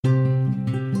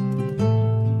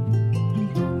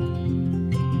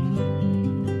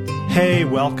Hey,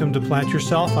 welcome to Plant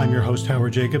Yourself. I'm your host,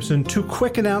 Howard Jacobson. Two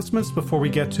quick announcements before we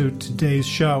get to today's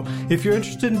show. If you're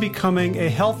interested in becoming a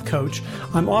health coach,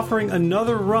 I'm offering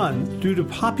another run due to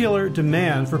popular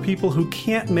demand for people who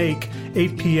can't make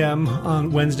 8 p.m.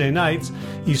 on Wednesday nights,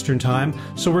 Eastern Time.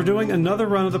 So we're doing another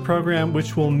run of the program,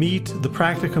 which will meet, the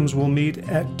practicums will meet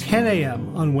at 10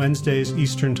 a.m. on Wednesdays,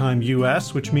 Eastern Time,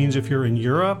 U.S., which means if you're in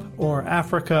Europe or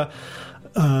Africa,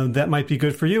 that might be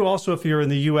good for you. Also, if you're in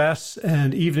the U.S.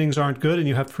 and evenings aren't good and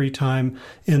you have free time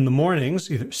in the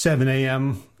mornings, either 7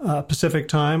 a.m. Pacific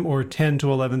time or 10 to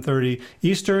 11:30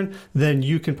 Eastern, then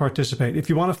you can participate. If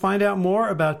you want to find out more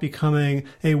about becoming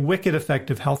a wicked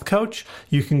effective health coach,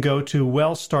 you can go to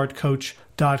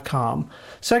wellstartcoach.com.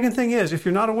 Second thing is, if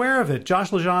you're not aware of it, Josh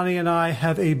LaJaunie and I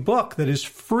have a book that is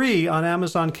free on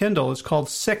Amazon Kindle. It's called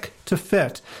Sick to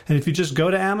Fit. And if you just go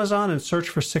to Amazon and search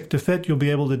for Sick to Fit, you'll be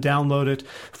able to download it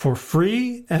for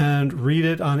free and read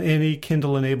it on any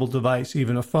Kindle-enabled device,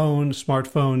 even a phone,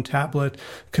 smartphone, tablet,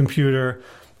 computer,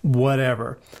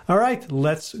 whatever. All right,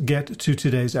 let's get to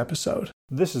today's episode.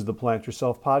 This is the Plant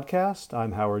Yourself podcast.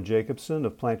 I'm Howard Jacobson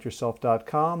of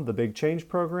PlantYourself.com, the Big Change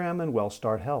Program, and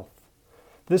WellStart Health.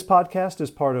 This podcast is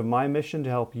part of my mission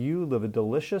to help you live a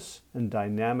delicious and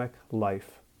dynamic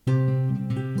life. I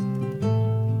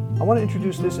want to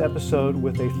introduce this episode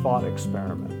with a thought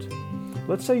experiment.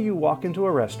 Let's say you walk into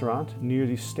a restaurant near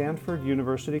the Stanford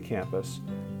University campus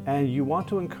and you want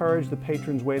to encourage the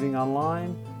patrons waiting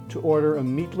online to order a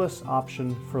meatless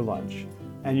option for lunch,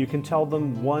 and you can tell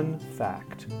them one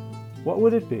fact. What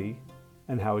would it be,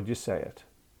 and how would you say it?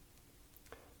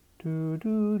 Do,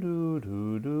 do, do,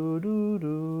 do, do, do,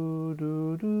 do,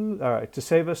 do, do. All right, to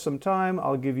save us some time,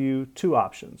 I'll give you two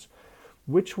options.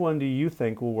 Which one do you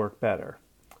think will work better?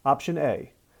 Option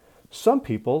A. Some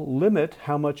people limit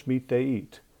how much meat they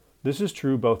eat. This is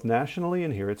true both nationally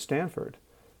and here at Stanford.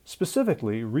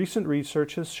 Specifically, recent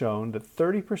research has shown that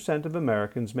 30% of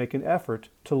Americans make an effort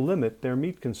to limit their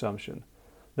meat consumption.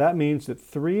 That means that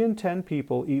 3 in 10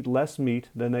 people eat less meat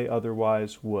than they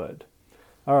otherwise would.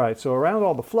 All right, so around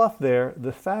all the fluff there,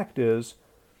 the fact is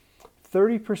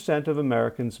 30% of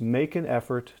Americans make an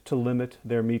effort to limit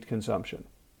their meat consumption.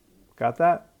 Got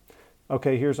that?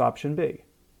 Okay, here's option B.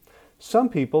 Some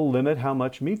people limit how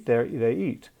much meat they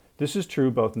eat. This is true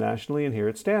both nationally and here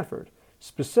at Stanford.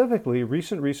 Specifically,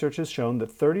 recent research has shown that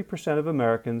 30% of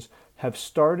Americans have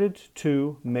started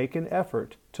to make an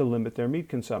effort to limit their meat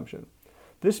consumption.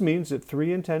 This means that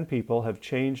 3 in 10 people have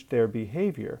changed their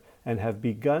behavior and have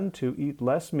begun to eat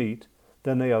less meat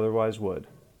than they otherwise would.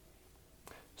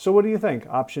 So what do you think?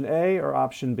 Option A or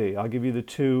option B? I'll give you the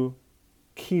two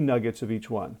key nuggets of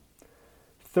each one.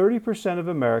 30% of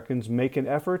Americans make an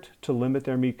effort to limit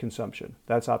their meat consumption.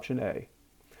 That's option A.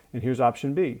 And here's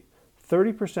option B.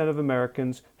 30% of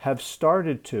Americans have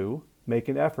started to make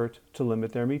an effort to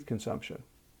limit their meat consumption.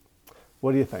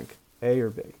 What do you think, A or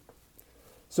B?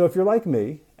 So if you're like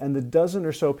me, and the dozen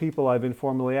or so people I've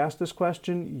informally asked this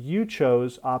question, you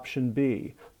chose option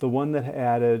B, the one that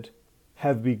added,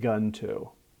 have begun to.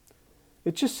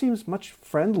 It just seems much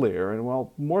friendlier and,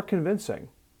 well, more convincing.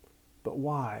 But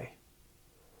why?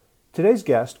 Today's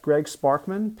guest, Greg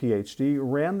Sparkman, PhD,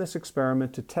 ran this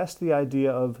experiment to test the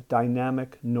idea of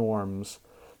dynamic norms.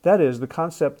 That is, the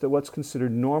concept that what's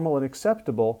considered normal and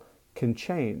acceptable can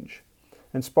change.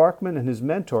 And Sparkman and his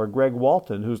mentor, Greg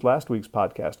Walton, who's last week's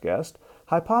podcast guest,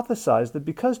 hypothesized that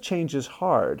because change is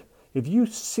hard, if you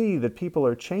see that people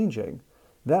are changing,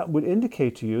 that would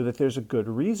indicate to you that there's a good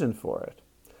reason for it.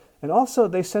 And also,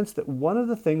 they sensed that one of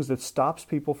the things that stops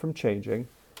people from changing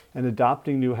and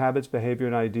adopting new habits, behavior,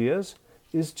 and ideas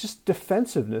is just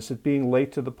defensiveness at being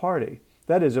late to the party.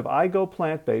 That is, if I go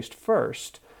plant-based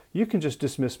first, you can just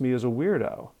dismiss me as a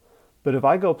weirdo. But if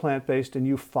I go plant-based and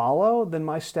you follow, then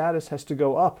my status has to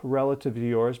go up relative to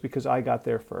yours because I got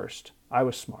there first. I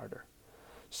was smarter.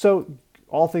 So,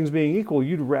 all things being equal,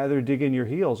 you'd rather dig in your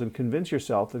heels and convince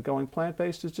yourself that going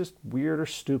plant-based is just weird or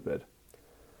stupid.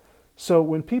 So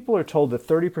when people are told that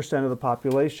 30% of the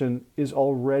population is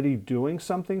already doing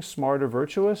something smart or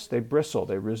virtuous, they bristle,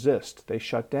 they resist, they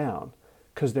shut down,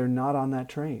 because they're not on that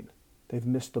train. They've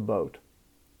missed the boat.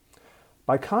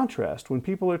 By contrast, when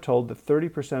people are told that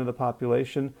 30% of the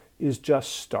population is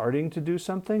just starting to do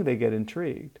something, they get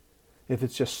intrigued. If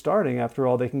it's just starting, after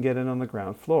all, they can get in on the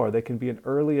ground floor. They can be an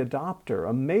early adopter,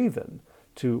 a maven,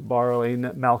 to borrow a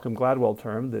Malcolm Gladwell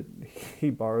term that he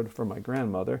borrowed from my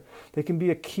grandmother. They can be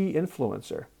a key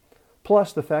influencer.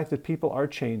 Plus, the fact that people are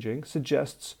changing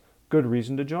suggests good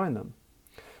reason to join them.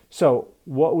 So,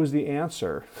 what was the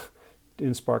answer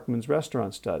in Sparkman's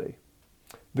restaurant study?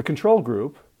 The control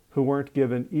group, who weren't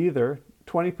given either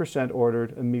 20%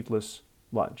 ordered a meatless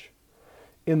lunch.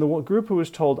 In the group who was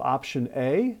told option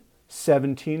A,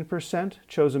 17%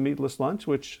 chose a meatless lunch,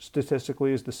 which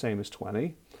statistically is the same as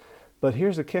 20. But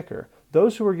here's the kicker.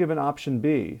 Those who were given option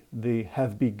B, the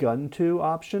have begun to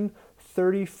option,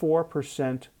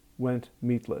 34% went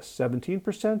meatless.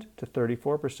 17% to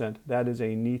 34%. That is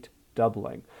a neat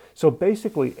doubling. So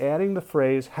basically adding the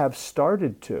phrase have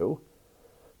started to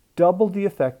doubled the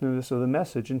effectiveness of the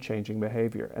message in changing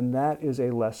behavior. And that is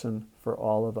a lesson for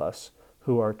all of us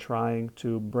who are trying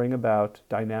to bring about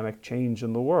dynamic change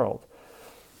in the world.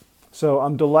 So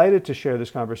I'm delighted to share this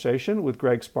conversation with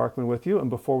Greg Sparkman with you. And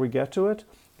before we get to it,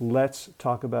 let's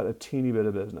talk about a teeny bit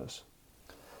of business.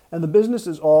 And the business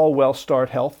is all WellStart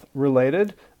Health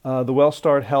related. The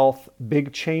WellStart Health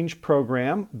Big Change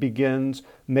Program begins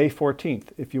May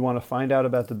 14th. If you want to find out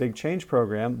about the Big Change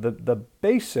Program, the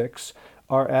basics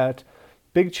are at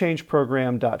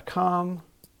bigchangeprogram.com.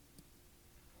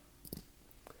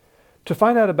 To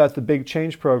find out about the Big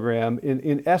Change Program,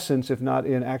 in essence, if not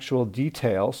in actual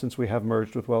detail, since we have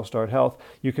merged with WellStart Health,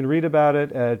 you can read about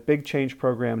it at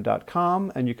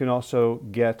bigchangeprogram.com, and you can also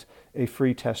get a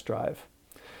free test drive.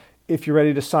 If you're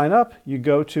ready to sign up, you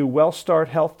go to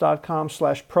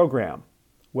wellstarthealth.com/program.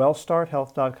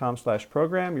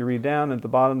 wellstarthealth.com/program. You read down, and at the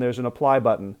bottom there's an apply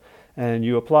button, and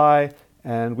you apply,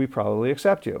 and we probably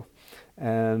accept you.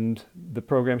 And the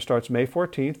program starts May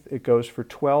 14th. It goes for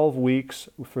 12 weeks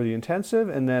for the intensive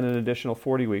and then an additional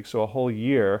 40 weeks, so a whole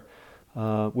year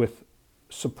with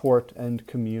support and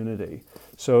community.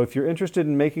 So if you're interested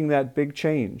in making that big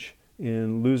change,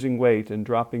 in losing weight and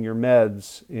dropping your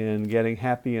meds, in getting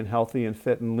happy and healthy and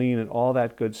fit and lean and all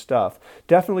that good stuff,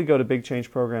 definitely go to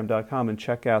bigchangeprogram.com and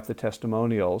check out the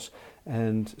testimonials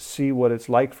and see what it's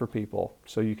like for people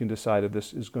so you can decide if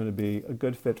this is going to be a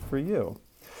good fit for you.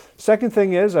 Second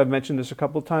thing is, I've mentioned this a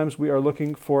couple of times, we are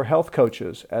looking for health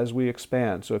coaches as we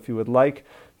expand. So if you would like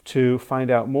to find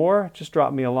out more, just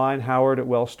drop me a line,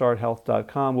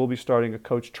 howard@wellstarthealth.com. We'll be starting a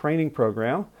coach training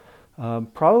program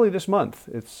probably this month.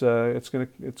 It's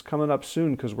coming up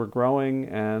soon because we're growing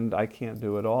and I can't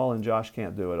do it all and Josh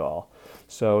can't do it all.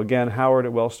 So again,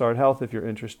 Howard@Wellstart Health if you're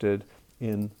interested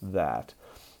in that.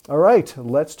 All right,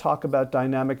 let's talk about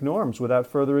dynamic norms without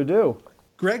further ado.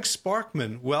 Greg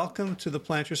Sparkman, welcome to the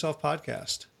Plant Yourself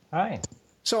podcast. Hi.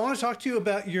 So I want to talk to you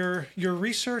about your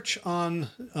research on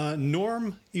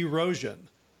norm erosion.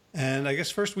 And I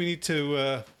guess first we need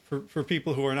to, for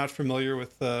people who are not familiar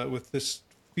with this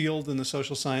field in the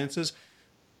social sciences,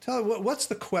 tell what's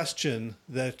the question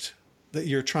that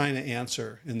you're trying to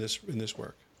answer in this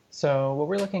work? So what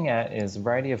we're looking at is a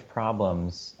variety of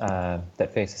problems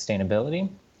that face sustainability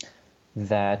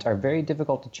that are very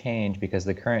difficult to change because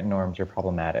the current norms are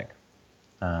problematic.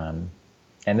 And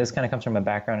this kind of comes from a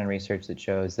background in research that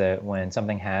shows that when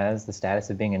something has the status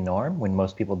of being a norm, when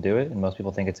most people do it and most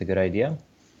people think it's a good idea,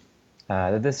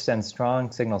 that this sends strong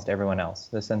signals to everyone else.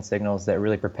 This sends signals that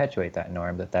really perpetuate that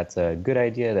norm, that that's a good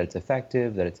idea, that it's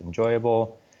effective, that it's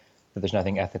enjoyable, that there's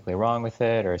nothing ethically wrong with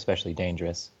it or especially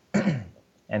dangerous.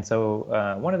 And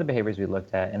so one of the behaviors we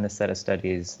looked at in this set of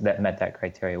studies that met that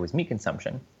criteria was meat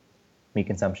consumption. Meat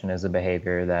consumption is a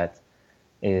behavior that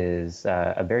is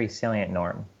a very salient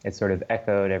norm. It's sort of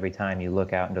echoed every time you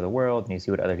look out into the world and you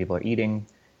see what other people are eating.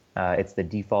 It's the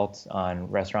default on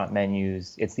restaurant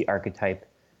menus. It's the archetype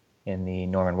in the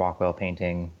Norman Rockwell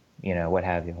painting, what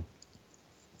have you.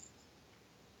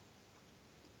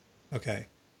 Okay.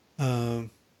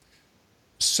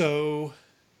 So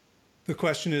the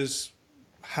question is,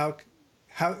 how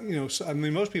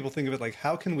most people think of it like,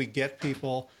 how can we get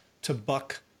people to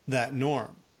buck that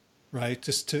norm, right?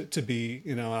 Just to be,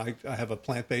 I have a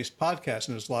plant-based podcast,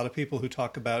 and there's a lot of people who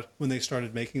talk about when they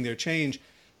started making their change,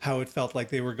 how it felt like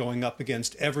they were going up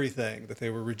against everything, that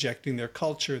they were rejecting their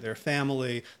culture, their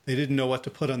family, they didn't know what to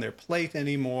put on their plate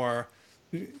anymore.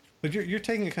 But you're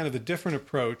taking a kind of a different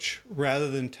approach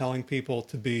rather than telling people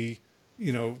to be,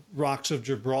 rocks of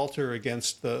Gibraltar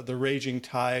against the raging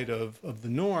tide of the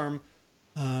norm,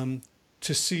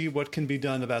 to see what can be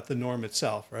done about the norm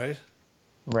itself, right?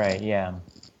 Right, yeah.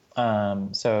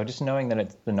 So just knowing that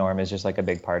it's the norm is just like a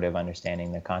big part of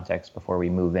understanding the context before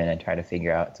we move in and try to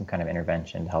figure out some kind of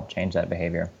intervention to help change that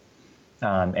behavior.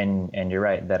 And you're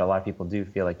right that a lot of people do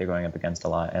feel like they're going up against a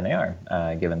lot, and they are,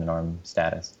 given the norm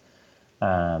status.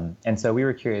 And so we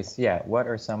were curious, what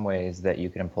are some ways that you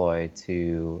could employ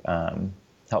to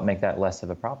help make that less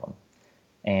of a problem?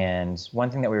 And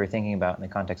one thing that we were thinking about in the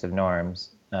context of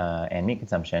norms and meat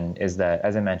consumption is that,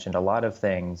 as I mentioned, a lot of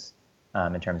things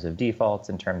in terms of defaults,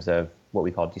 in terms of what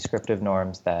we call descriptive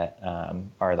norms that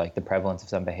are like the prevalence of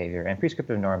some behavior, and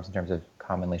prescriptive norms in terms of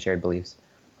commonly shared beliefs.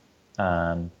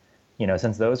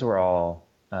 Since those were all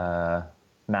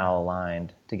malaligned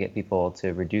to get people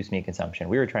to reduce meat consumption.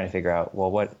 We were trying to figure out,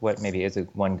 well, what maybe is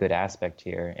one good aspect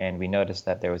here, and we noticed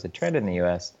that there was a trend in the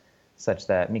U.S. such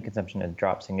that meat consumption has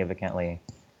dropped significantly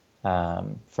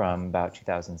from about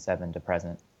 2007 to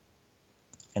present.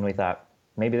 And we thought,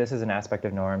 maybe this is an aspect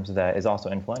of norms that is also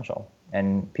influential.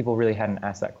 And people really hadn't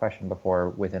asked that question before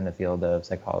within the field of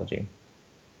psychology.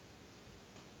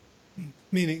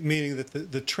 Meaning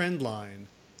that the trend line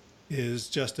is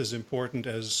just as important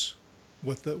as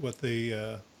what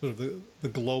the sort of the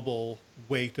global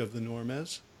weight of the norm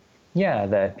is? Yeah,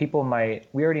 that people might,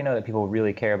 we already know that people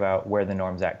really care about where the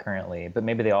norm's at currently, but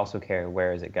maybe they also care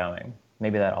where is it going.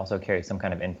 Maybe that also carries some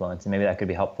kind of influence, and maybe that could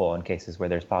be helpful in cases where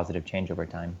there's positive change over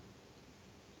time.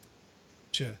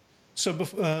 Sure. So,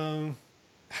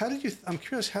 how did you? I'm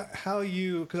curious how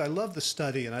you, because I love the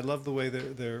study and I love the way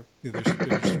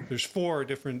there's 4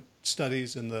 different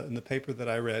studies in the paper that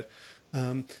I read.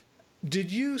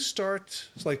 Did you start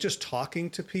like just talking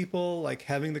to people, like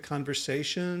having the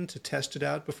conversation to test it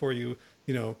out before you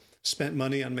spent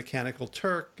money on Mechanical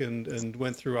Turk and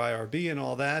went through IRB and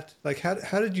all that? Like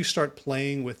how did you start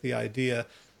playing with the idea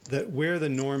that where the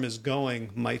norm is going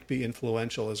might be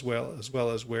influential as well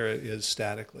as where it is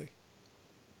statically?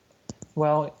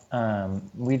 Well,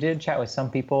 we did chat with some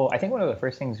people. I think one of the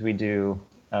first things we do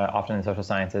often in social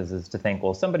sciences is to think,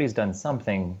 well, somebody's done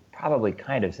something probably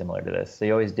kind of similar to this. So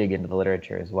you always dig into the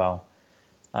literature as well.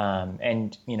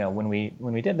 And when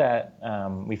we did that,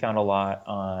 we found a lot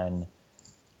on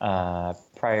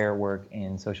prior work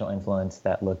in social influence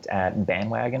that looked at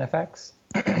bandwagon effects,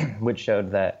 which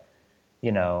showed that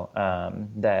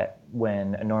that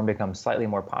when a norm becomes slightly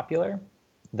more popular,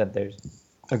 that there's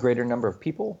a greater number of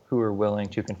people who are willing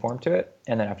to conform to it.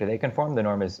 And then after they conform, the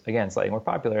norm is, again, slightly more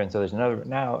popular. And so there's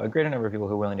now a greater number of people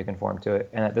who are willing to conform to it.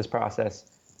 And that this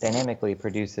process dynamically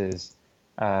produces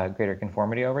greater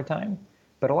conformity over time.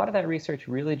 But a lot of that research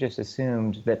really just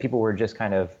assumed that people were just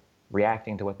kind of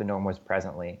reacting to what the norm was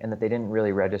presently, and that they didn't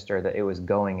really register that it was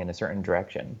going in a certain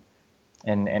direction.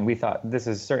 And we thought this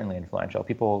is certainly influential.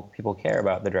 People care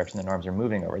about the direction the norms are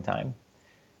moving over time.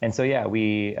 And so, yeah,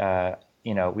 we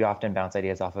often bounce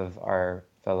ideas off of our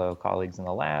fellow colleagues in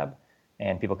the lab,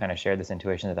 and people kind of share this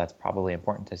intuition that that's probably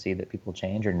important to see that people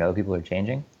change or know people are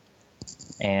changing.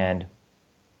 And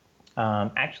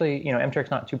actually,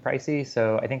 MTurk's not too pricey,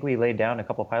 so I think we laid down a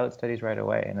couple pilot studies right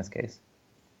away in this case.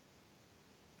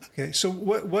 Okay, so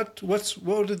what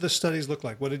did the studies look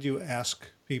like? What did you ask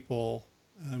people,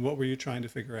 and what were you trying to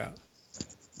figure out?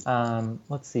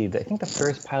 Let's see. I think the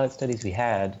first pilot studies we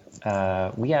had,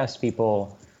 we asked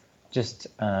people just,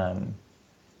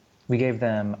 we gave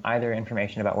them either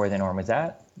information about where the norm was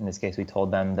at. In this case, we told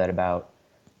them that about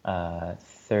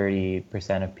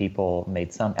 30% of people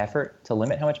made some effort to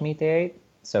limit how much meat they ate.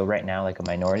 So right now, like a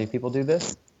minority of people do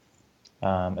this,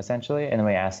 essentially. And then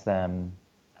we asked them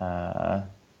to,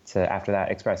 after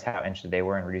that, express how interested they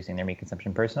were in reducing their meat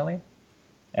consumption personally.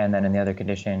 And then in the other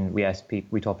condition,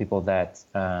 we told people that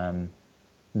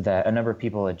that a number of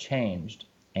people had changed,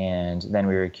 and then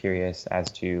we were curious as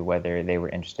to whether they were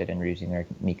interested in reducing their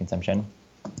meat consumption.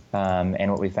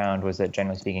 And what we found was that,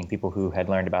 generally speaking, people who had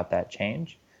learned about that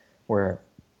change were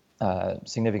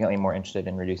significantly more interested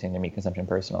in reducing their meat consumption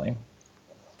personally.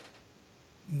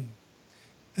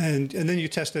 And then you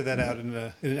tested that out in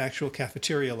an actual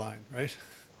cafeteria line, right?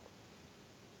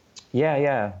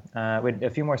 Yeah. We had a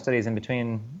few more studies in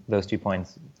between those 2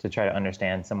 points to try to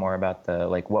understand some more about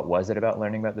what was it about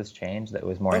learning about this change that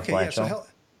was more influential. Yeah,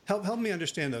 so help me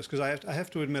understand those, because I have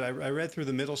to admit I read through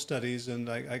the middle studies and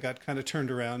I got kind of turned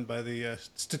around by the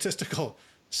statistical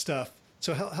stuff.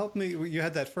 So help me. You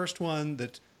had that first one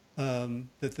that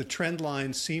the trend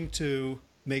line seemed to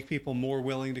make people more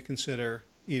willing to consider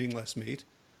eating less meat.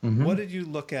 Mm-hmm. What did you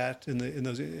look at in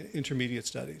those intermediate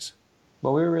studies?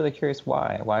 Well, we were really curious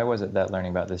why. Why was it that learning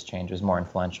about this change was more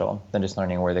influential than just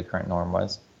learning where the current norm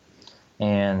was?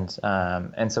 And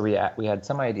so we had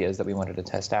some ideas that we wanted to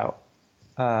test out.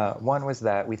 One was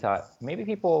that we thought maybe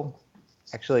people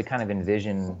actually kind of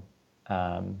envision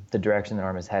the direction the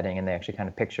norm is heading, and they actually kind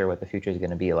of picture what the future is going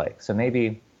to be like. So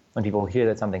maybe when people hear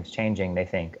that something's changing, they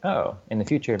think, oh, in the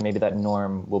future, maybe that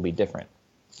norm will be different.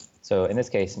 So in this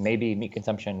case, maybe meat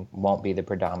consumption won't be the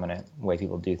predominant way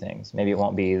people do things. Maybe it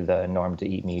won't be the norm to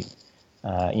eat meat, 2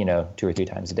 or 3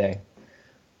 times a day.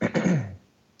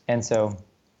 And so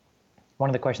one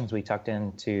of the questions we tucked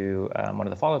into one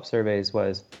of the follow-up surveys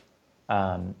was,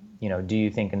 do you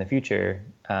think in the future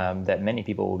that many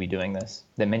people will be doing this,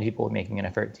 that many people will be making an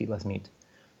effort to eat less meat?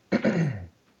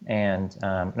 And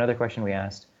another question we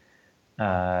asked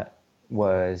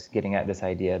was getting at this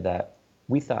idea that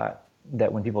we thought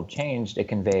that when people changed, it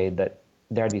conveyed that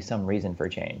there had to be some reason for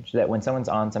change. That when someone's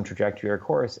on some trajectory or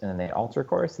course and then they alter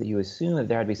course, that you assume that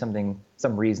there had to be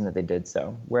some reason that they did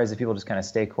so. Whereas if people just kind of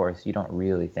stay course, you don't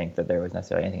really think that there was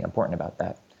necessarily anything important about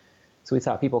that. So we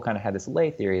thought people kind of had this lay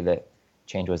theory that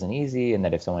change wasn't easy and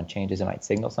that if someone changes, it might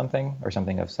signal something or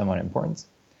something of somewhat importance.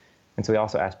 And so we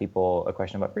also asked people a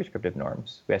question about prescriptive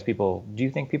norms. We asked people, do you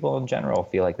think people in general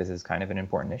feel like this is kind of an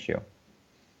important issue?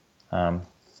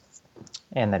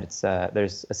 And that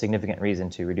there's a significant reason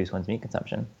to reduce one's meat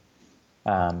consumption,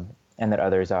 and that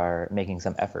others are making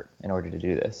some effort in order to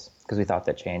do this, because we thought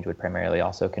that change would primarily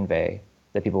also convey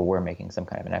that people were making some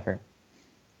kind of an effort.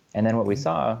 And then what we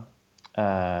saw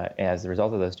as the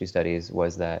result of those two studies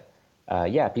was that,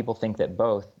 people think that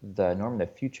both the norm and the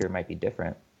future might be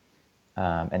different,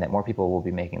 and that more people will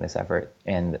be making this effort,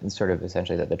 and sort of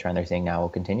essentially that the trend they're seeing now will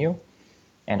continue,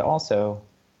 and also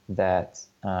that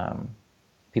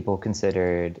people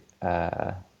considered,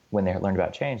 when they learned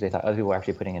about change, they thought other people were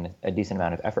actually putting in a decent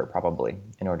amount of effort probably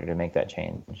in order to make that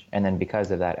change. And then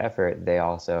because of that effort, they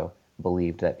also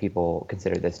believed that people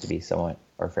considered this to be somewhat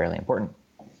or fairly important.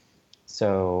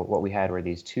 So what we had were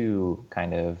these two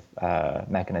kind of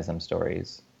mechanism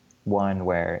stories. One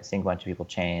where seeing a bunch of people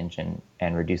change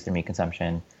and reduce their meat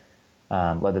consumption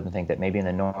led them to think that maybe in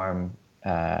the norm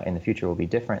in the future will be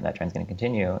different, that trend's going to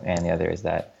continue. And the other is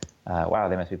that, wow,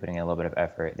 they must be putting in a little bit of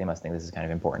effort. They must think this is kind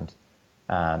of important.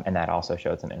 And that also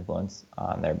showed some influence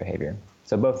on their behavior.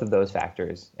 So both of those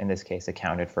factors, in this case,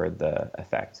 accounted for the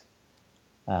effect.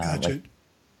 Gotcha.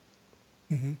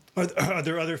 Are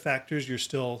there other factors you're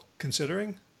still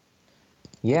considering?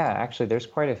 Yeah, actually, there's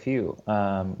quite a few.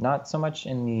 Not so much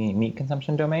in the meat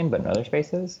consumption domain, but in other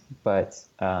spaces. But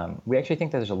we actually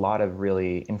think that there's a lot of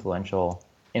really influential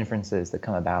inferences that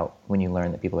come about when you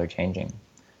learn that people are changing.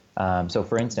 So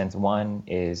for instance, one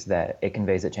is that it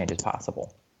conveys that change is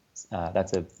possible.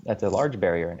 That's a large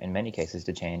barrier in many cases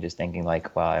to change, is thinking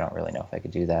like, well, I don't really know if I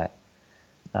could do that.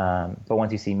 But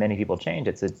once you see many people change,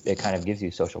 it kind of gives you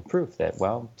social proof that,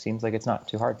 well, seems like it's not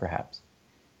too hard perhaps.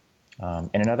 And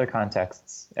in other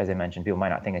contexts, as I mentioned, people might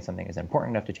not think that something is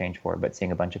important enough to change for, but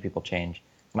seeing a bunch of people change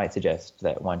might suggest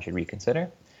that one should reconsider.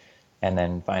 And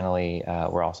then finally,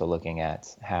 we're also looking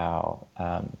at how,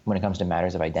 when it comes to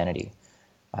matters of identity,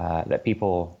 that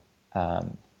people,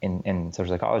 in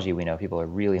social psychology, we know people are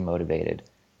really motivated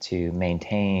to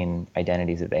maintain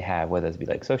identities that they have, whether those be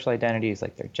like social identities,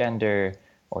 like their gender,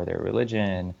 or their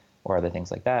religion, or other things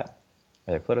like that,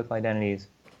 or their political identities,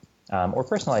 or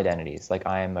personal identities, like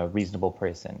I am a reasonable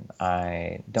person,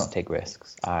 I don't take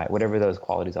risks, whatever those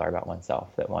qualities are about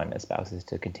oneself that one espouses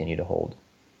to continue to hold.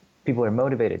 People are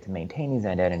motivated to maintain these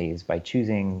identities by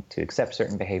choosing to accept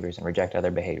certain behaviors and reject other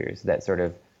behaviors that sort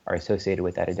of are associated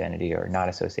with that identity or not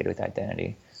associated with that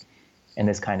identity. And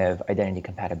this kind of identity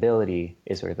compatibility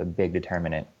is sort of a big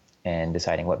determinant in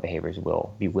deciding what behaviors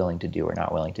we'll be willing to do or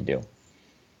not willing to do.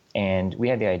 And we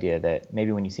had the idea that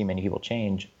maybe when you see many people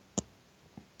change,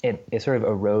 it sort of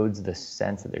erodes the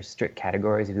sense that there's strict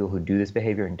categories of people who do this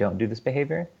behavior and don't do this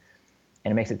behavior.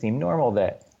 And it makes it seem normal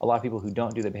that a lot of people who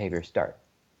don't do the behavior start.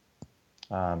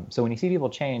 So when you see people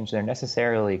change, they're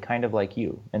necessarily kind of like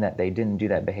you in that they didn't do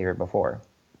that behavior before.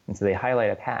 And so they highlight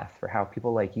a path for how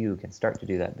people like you can start to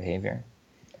do that behavior.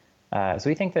 So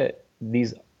we think that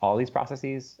all these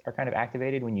processes are kind of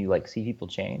activated when you like see people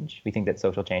change. We think that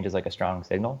social change is like a strong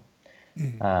signal,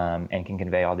 and can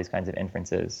convey all these kinds of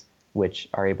inferences, which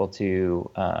are able to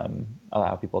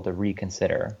allow people to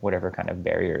reconsider whatever kind of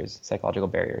barriers, psychological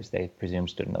barriers they presume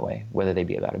stood in the way, whether they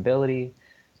be about ability,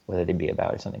 whether they be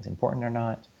about if something's important or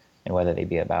not, and whether they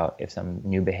be about if some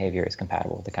new behavior is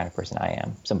compatible with the kind of person I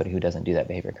am, somebody who doesn't do that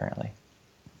behavior currently.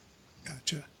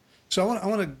 Gotcha. So I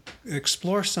want to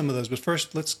explore some of those, but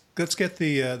first let's get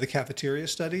the cafeteria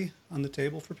study on the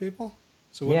table for people.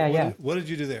 So what did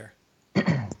you do there?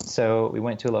 So we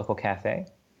went to a local cafe,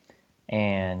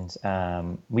 and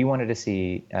we wanted to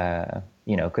see,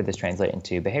 could this translate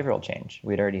into behavioral change?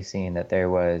 We'd already seen that there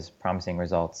was promising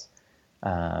results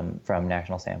from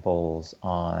national samples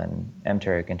on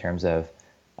mTurk in terms of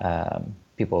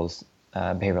people's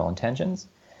behavioral intentions.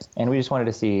 And we just wanted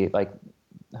to see,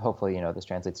 hopefully, this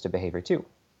translates to behavior too.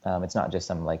 It's not just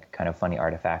some kind of funny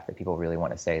artifact that people really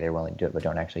want to say they're willing to do it but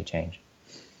don't actually change.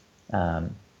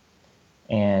 And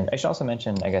I should also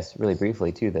mention, I guess, really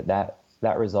briefly too,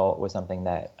 that result was something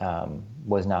that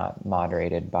was not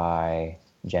moderated by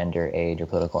gender, age, or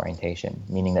political orientation,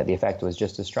 meaning that the effect was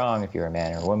just as strong if you were a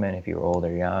man or a woman, if you were old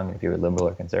or young, if you were liberal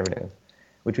or conservative,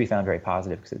 which we found very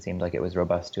positive because it seemed like it was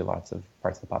robust to lots of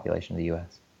parts of the population of the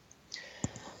U.S.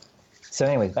 So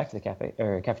anyways, back to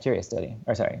the cafe study.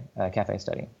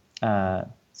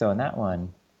 So in that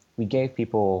one, we gave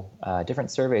people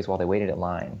different surveys while they waited in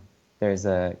line. There's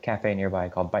a cafe nearby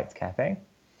called Bytes Cafe,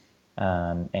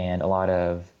 and a lot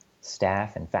of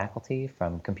staff and faculty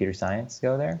from computer science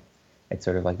go there. It's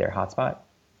sort of like their hotspot.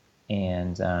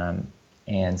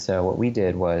 And so what we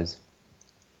did was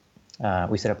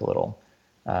we set up a little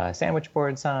sandwich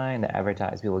board sign that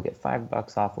advertised people would get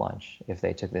 $5 off lunch if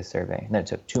they took this survey. And then it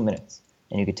took 2 minutes,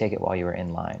 and you could take it while you were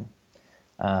in line.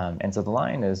 And so the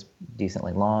line is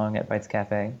decently long at Bytes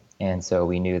Cafe, and so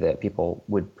we knew that people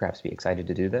would perhaps be excited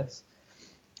to do this.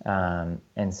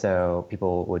 And so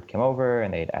people would come over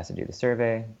and they'd ask to do the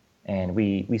survey, and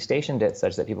we stationed it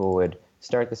such that people would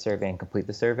start the survey and complete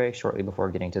the survey shortly before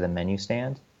getting to the menu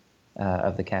stand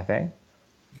of the cafe.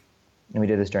 And we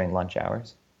did this during lunch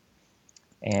hours.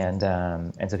 And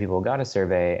so people got a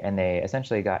survey, and they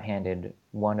essentially got handed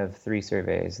one of 3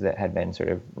 surveys that had been sort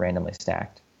of randomly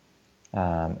stacked.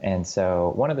 And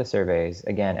so one of the surveys,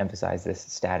 again, emphasized this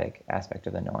static aspect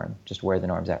of the norm, just where the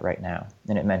norm's at right now.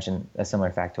 And it mentioned a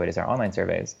similar factoid as our online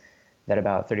surveys, that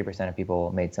about 30% of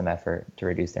people made some effort to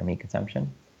reduce their meat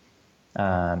consumption.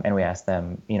 And we asked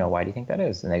them, why do you think that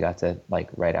is? And they got to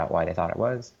write out why they thought it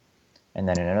was. And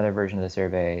then in another version of the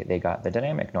survey, they got the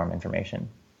dynamic norm information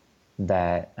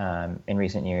that in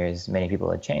recent years, many people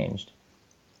had changed.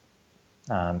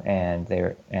 And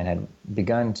had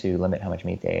begun to limit how much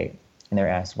meat they ate. And they were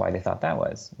asked why they thought that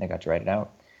was. They got to write it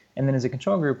out. And then as a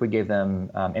control group, we gave them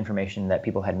information that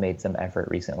people had made some effort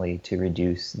recently to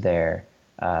reduce their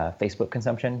Facebook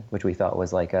consumption, which we felt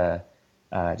was like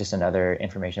just another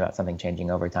information about something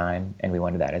changing over time. And we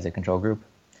wanted that as a control group.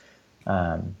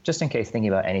 Just in case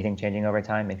thinking about anything changing over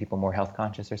time, made people more health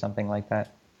conscious or something like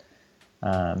that.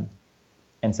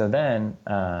 And so then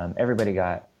everybody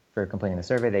got, for completing the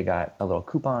survey, they got a little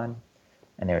coupon.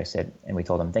 And and we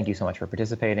told them, thank you so much for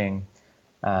participating.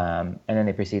 And then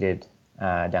they proceeded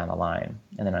down the line.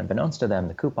 And then unbeknownst to them,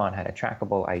 the coupon had a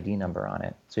trackable ID number on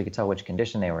it. So we could tell which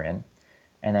condition they were in.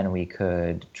 And then we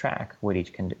could track what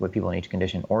people in each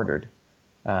condition ordered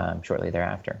shortly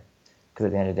thereafter. Because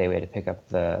at the end of the day, we had to pick up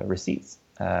the receipts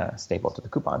stapled to the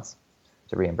coupons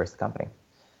to reimburse the company.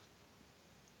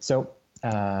 So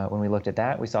when we looked at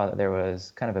that, we saw that there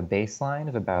was kind of a baseline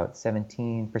of about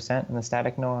 17% in the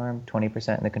static norm,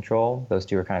 20% in the control. Those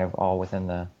two are kind of all within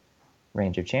the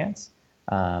range of chance.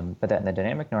 But that in the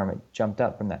dynamic norm, it jumped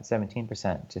up from that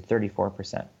 17% to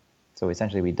 34%. So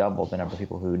essentially, we doubled the number of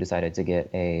people who decided to get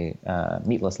a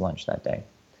meatless lunch that day,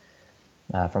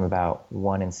 from about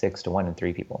 1 in 6 to 1 in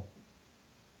 3 people.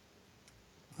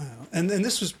 Wow. And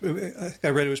this was, I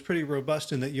read it was pretty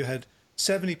robust in that you had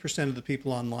 70% of the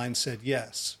people online said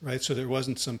yes, right? So there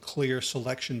wasn't some clear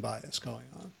selection bias going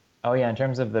on. Oh, yeah, in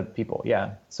terms of the people,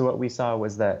 yeah. So what we saw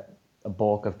was that a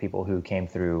bulk of people who came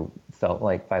through felt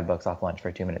like $5 off lunch for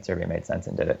a 2-minute survey made sense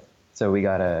and did it. So we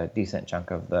got a decent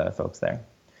chunk of the folks there.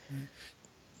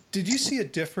 Did you see a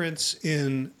difference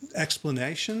in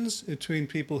explanations between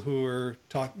people who were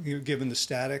given the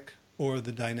static or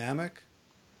the dynamic?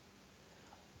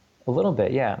 A little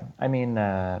bit, yeah. I mean,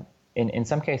 in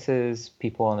some cases,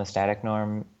 people in the static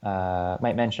norm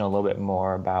might mention a little bit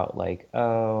more about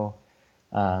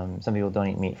some people don't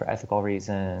eat meat for ethical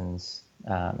reasons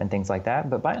and things like that.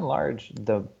 But by and large,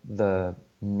 the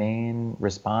main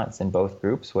response in both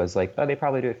groups was they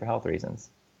probably do it for health reasons.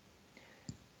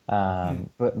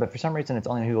 But for some reason, it's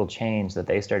only when people change that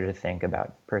they started to think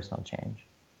about personal change.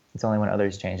 It's only when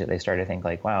others change that they started to think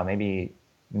wow, maybe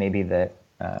that,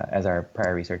 as our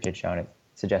prior research had shown, it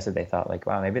suggested they thought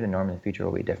wow, maybe the norm in the future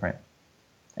will be different.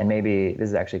 And maybe this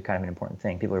is actually kind of an important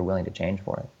thing. People are willing to change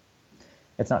for it.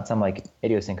 It's not some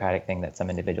idiosyncratic thing that some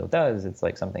individual does. It's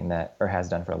something that, or has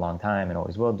done for a long time and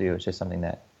always will do. It's just something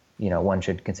that, one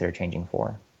should consider changing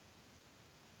for.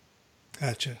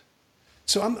 Gotcha.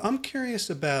 So I'm curious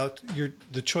about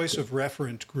the choice of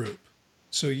referent group.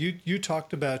 So you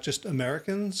talked about just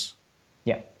Americans.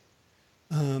 Yeah.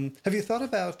 Have you thought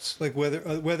about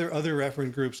whether other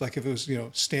referent groups, if it was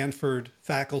Stanford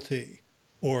faculty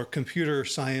or computer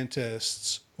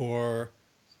scientists or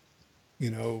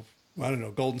I don't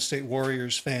know, Golden State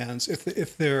Warriors fans,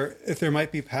 if there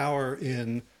might be power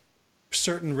in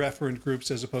certain referent groups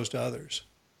as opposed to others?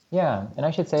 Yeah, and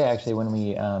I should say actually, when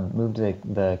we moved to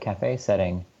the cafe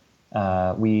setting,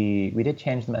 we did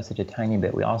change the message a tiny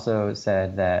bit. We also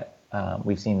said that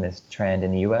we've seen this trend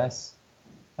in the U.S.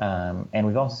 And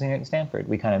we've also seen it at Stanford.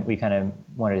 We kind of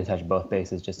wanted to touch both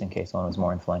bases just in case one was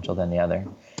more influential than the other.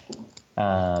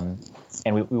 And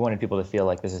we wanted people to feel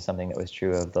like this is something that was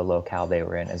true of the locale they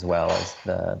were in as well as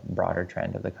the broader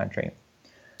trend of the country.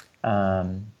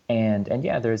 And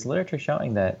yeah, there's literature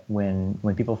showing that when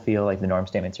people feel like the norm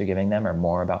statements you're giving them are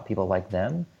more about people like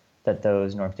them, that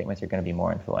those norm statements are going to be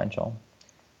more influential.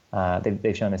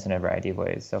 They've shown this in a variety of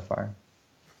ways so far.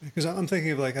 Because I'm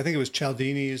thinking of, like, I think it was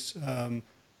Cialdini's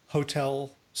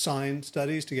hotel sign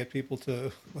studies to get people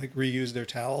to, like, reuse their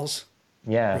towels.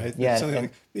 Yeah, Right. yeah,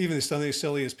 Even something as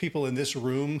silly as people in this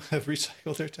room have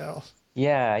recycled their towels.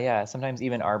 yeah. Sometimes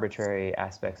even arbitrary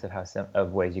aspects of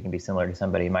of ways you can be similar to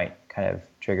somebody might kind of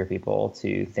trigger people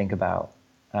to think about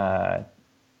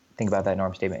that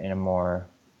norm statement in a more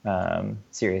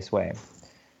serious way.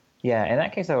 Yeah, in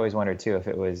that case, I always wondered too if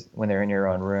it was when they're in your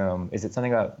own room. Is it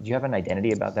something about? Do you have an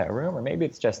identity about that room, or maybe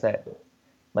it's just that,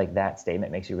 like, that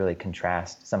statement makes you really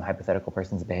contrast some hypothetical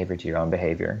person's behavior to your own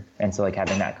behavior, and so like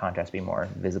having that contrast be more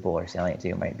visible or salient to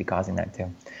you might be causing that too.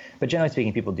 But generally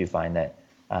speaking, people do find that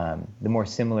the more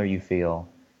similar you feel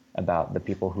about the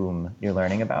people whom you're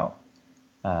learning about,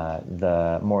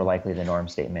 the more likely the norm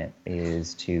statement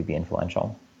is to be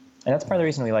influential. And that's part of the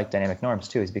reason we like dynamic norms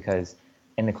too, is because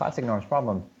in the classic norms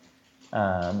problem,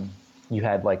 you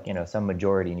had, like, some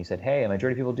majority, and you said, hey, a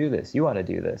majority of people do this, you ought to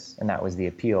do this. And that was the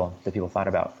appeal that people thought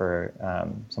about for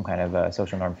some kind of a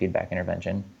social norm feedback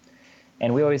intervention.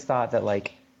 And we always thought that,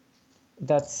 like,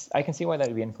 I can see why that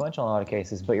would be influential in a lot of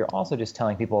cases, but you're also just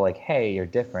telling people, like, hey, you're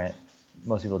different.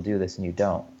 Most people do this and you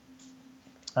don't.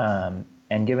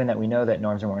 And given that we know that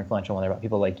norms are more influential when they're about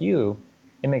people like you,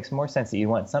 it makes more sense that you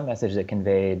want some message that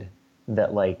conveyed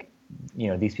that, like,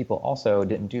 these people also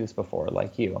didn't do this before,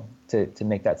 like you, to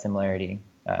make that similarity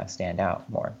stand out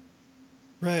more.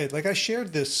 Right. Like, I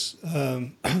shared this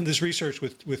this research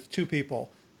with two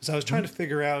people, because I was trying to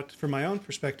figure out from my own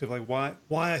perspective, like, why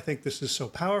I think this is so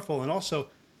powerful, and also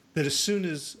that as soon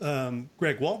as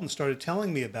Greg Walton started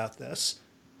telling me about this,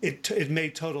 it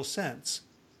made total sense.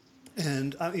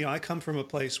 And I come from a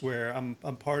place where I'm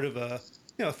part of a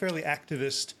fairly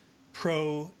activist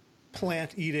pro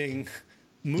plant eating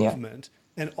movement,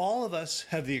 and all of us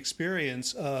have the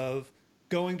experience of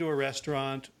going to a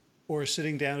restaurant or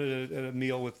sitting down at a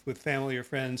meal with family or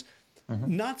friends,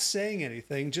 not saying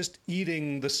anything, just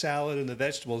eating the salad and the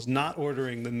vegetables, not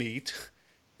ordering the meat,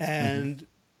 and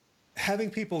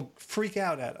having people freak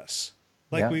out at us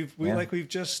like we've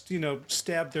just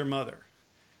stabbed their mother.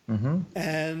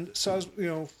 And so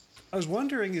I was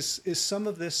wondering, is some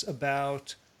of this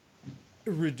about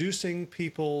reducing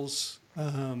people's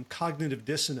cognitive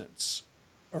dissonance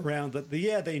around that?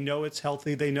 They know it's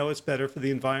healthy, they know it's better for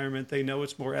the environment, they know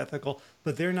it's more ethical,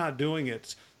 but they're not doing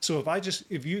it. So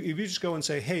if you just go and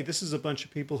say, hey, this is a bunch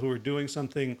of people who are doing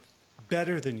something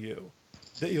better than you,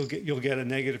 that you'll get a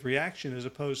negative reaction, as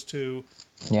opposed to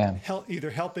either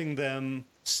helping them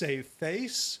save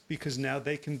face because now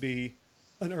they can be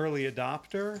an early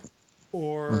adopter,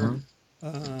 or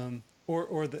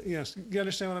you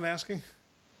understand what I'm asking?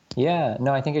 Yeah,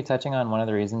 no, I think you're touching on one of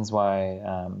the reasons why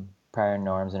prior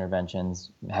norms interventions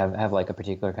have like a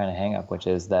particular kind of hang up, which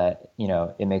is that,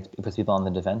 it puts people on the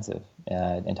defensive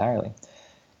entirely.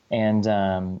 And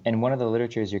one of the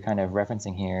literatures you're kind of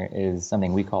referencing here is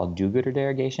something we call do-gooder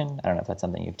derogation. I don't know if that's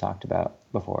something you've talked about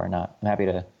before or not. I'm happy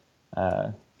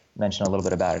to mention a little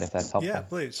bit about it if that's helpful. Yeah,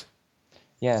 please.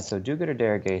 Yeah, so do-gooder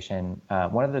derogation,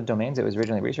 one of the domains it was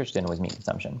originally researched in was meat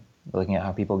consumption, looking at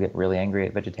how people get really angry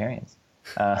at vegetarians.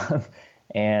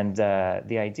 And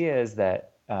the idea is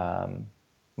that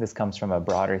this comes from a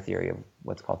broader theory of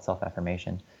what's called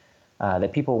self-affirmation,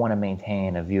 that people want to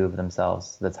maintain a view of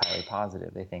themselves that's highly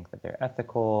positive. They think that they're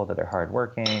ethical, that they're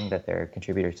hardworking, that they're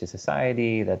contributors to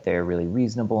society, that they're really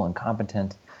reasonable and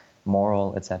competent,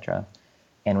 moral, etc.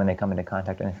 And when they come into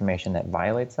contact with information that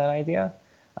violates that idea,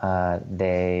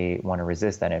 they want to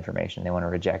resist that information. They want to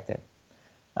reject it.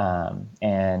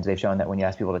 And they've shown that when you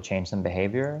ask people to change some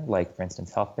behavior, like, for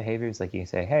instance, health behaviors, like you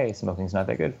say, hey, smoking's not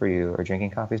that good for you, or drinking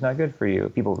coffee is not good for you,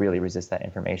 people really resist that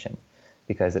information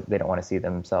because they don't want to see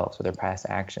themselves or their past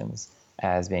actions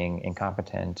as being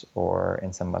incompetent or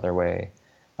in some other way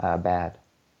bad.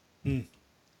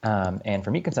 And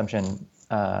for meat consumption,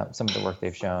 some of the work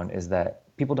they've shown is that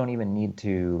people don't even need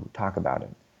to talk about it.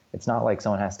 It's not like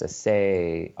someone has to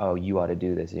say, oh, you ought to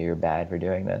do this, or you're bad for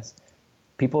doing this.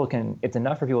 It's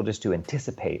enough for people just to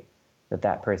anticipate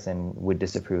that person would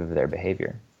disapprove of their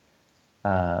behavior.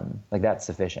 Like, that's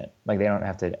sufficient. Like, they don't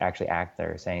have to actually act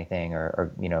or say anything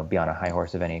or be on a high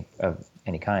horse of any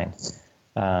kind.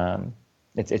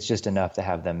 It's just enough to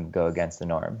have them go against the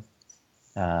norm.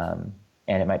 And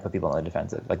it might put people on the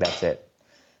defensive. Like, that's it.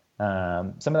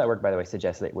 Some of that work, by the way,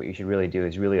 suggests that what you should really do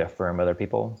is really affirm other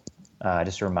people,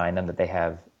 just to remind them that they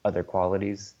have other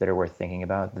qualities that are worth thinking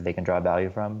about, that they can draw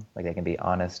value from. Like, they can be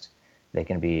honest, they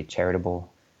can be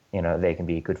charitable, they can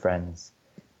be good friends.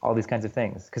 all these kinds of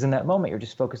things. Because in that moment, you're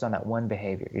just focused on that one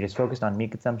behavior. You're just focused on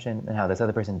meat consumption and how this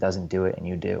other person doesn't do it and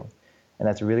you do. And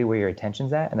that's really where your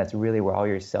attention's at, and that's really where all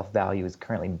your self-value is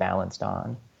currently balanced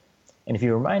on. And if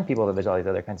you remind people that there's all these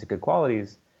other kinds of good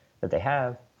qualities that they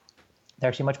have, they're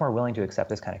actually much more willing to accept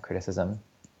this kind of criticism.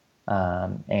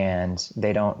 And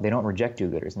they don't reject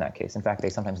do-gooders in that case. In fact, they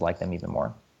sometimes like them even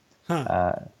more.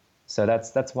 So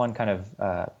that's one kind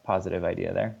of positive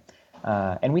idea there.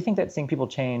 And we think that seeing people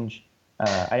change,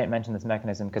 I didn't mention this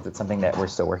mechanism because it's something that we're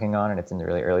still working on and it's in the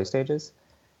really early stages,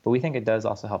 but we think it does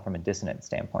also help from a dissonance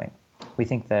standpoint. We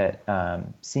think that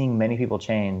seeing many people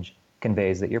change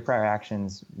conveys that your prior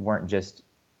actions weren't just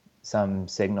some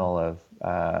signal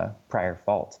of prior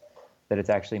fault, that it's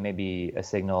actually maybe a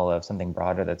signal of something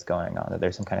broader that's going on, that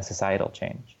there's some kind of societal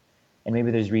change. And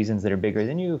maybe there's reasons that are bigger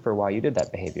than you for why you did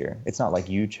that behavior. It's not like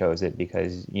you chose it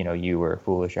because, you were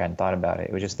foolish or hadn't thought about it.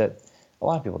 It was just that a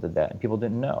lot of people did that and people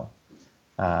didn't know.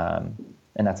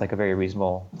 And that's like a very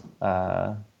reasonable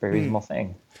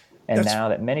thing. And now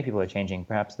that many people are changing,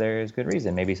 perhaps there is good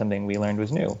reason. Maybe something we learned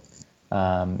was new.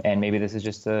 And maybe this is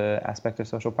just an aspect of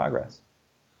social progress.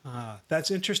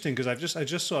 That's interesting because I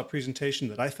just saw a presentation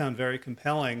that I found very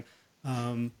compelling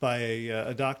by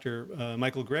a doctor,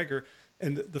 Michael Greger.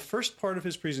 And the first part of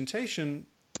his presentation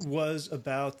was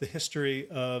about the history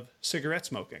of cigarette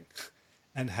smoking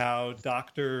and how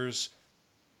doctors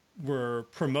were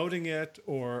promoting it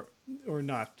or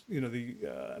not. The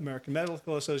American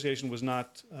Medical Association was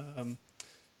not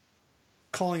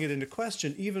calling it into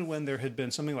question, even when there had been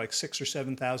something like 6,000 or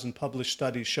 7,000 published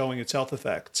studies showing its health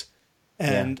effects.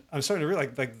 And I'm starting to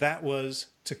realize like that was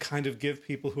to kind of give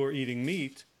people who are eating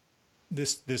meat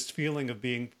this feeling of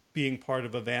being part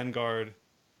of a vanguard,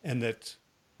 and that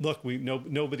look,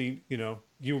 nobody,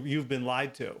 you've been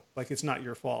lied to. Like it's not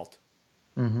your fault.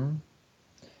 Mm-hmm.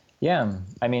 Yeah,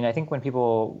 I mean, I think when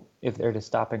people, if they're to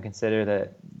stop and consider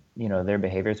that, their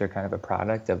behaviors are kind of a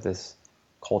product of this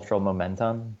cultural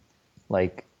momentum,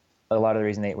 like a lot of the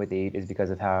reason they eat what they eat is because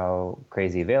of how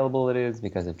crazy available it is,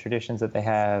 because of traditions that they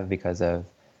have, because of,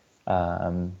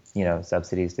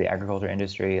 subsidies to the agriculture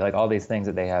industry, like all these things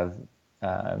that they have,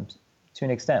 to an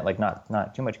extent, like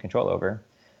not too much control over.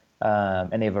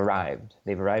 And they've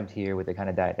arrived here with the kind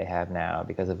of diet they have now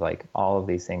because of like all of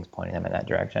these things pointing them in that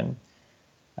direction.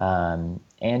 And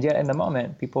yet in the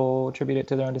moment, people attribute it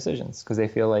to their own decisions because they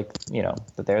feel like,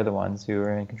 that they're the ones who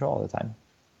are in control all the time.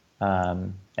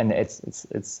 And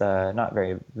it's not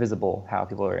very visible how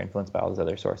people are influenced by all those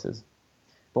other sources.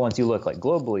 But once you look like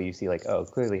globally, you see like, oh,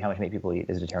 clearly how much meat people eat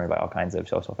is determined by all kinds of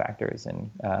social factors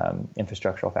and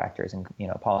infrastructural factors and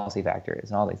policy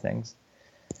factors and all these things.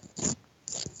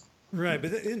 Right,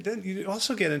 but then you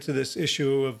also get into this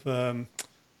issue of,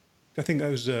 I think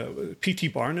that was P.T.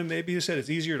 Barnum maybe who said it's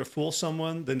easier to fool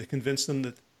someone than to convince them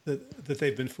that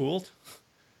they've been fooled.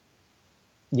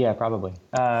 Yeah, probably.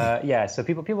 So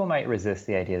people might resist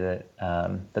the idea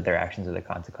that their actions are the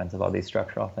consequence of all these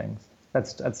structural things.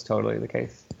 That's totally the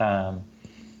case. And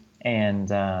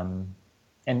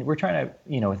we're trying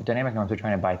to, with the dynamic norms, we're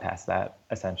trying to bypass that,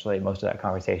 essentially, most of that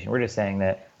conversation. We're just saying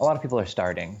that a lot of people are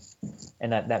starting,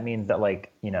 and that means that,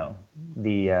 like,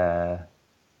 the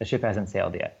ship hasn't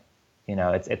sailed yet.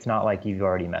 It's not like you've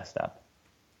already messed up.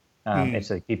 It's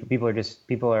like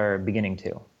people are beginning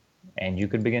to, and you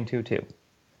could begin to too.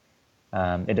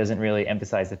 It doesn't really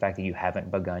emphasize the fact that you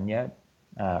haven't begun yet,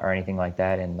 or anything like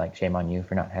that, and like shame on you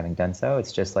for not having done so.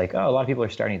 It's just like, oh, a lot of people are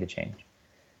starting to change.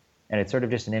 And it's sort of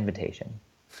just an invitation,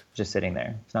 just sitting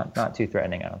there. It's not too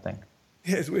threatening, I don't think.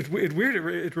 Yeah, it's weird.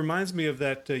 It reminds me of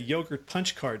that yogurt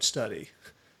punch card study,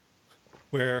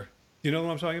 where you know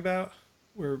what I'm talking about.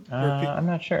 I'm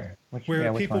not sure.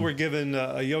 Where people were given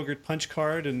a yogurt punch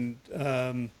card, and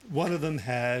one of them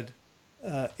had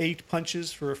 8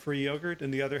 punches for a free yogurt,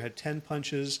 and the other had 10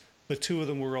 punches, but 2 of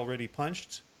them were already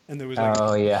punched, and there was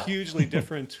hugely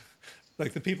different.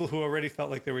 Like the people who already felt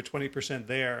like they were 20%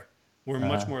 there were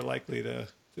much more likely to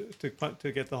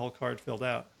get the whole card filled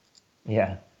out.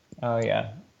 Yeah. Oh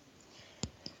yeah.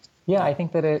 Yeah, I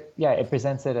think that it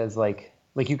presents it as like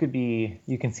you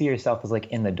can see yourself as like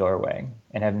in the doorway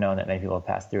and have known that many people have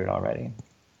passed through it already.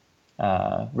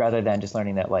 Rather than just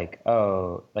learning that like,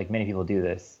 oh, like many people do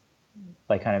this,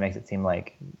 like kind of makes it seem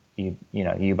like you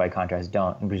by contrast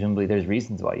don't, and presumably there's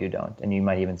reasons why you don't, and you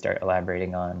might even start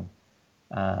elaborating on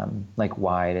like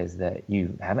why it is that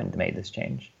you haven't made this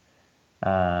change.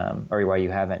 Or why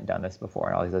you haven't done this before,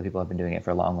 and all these other people have been doing it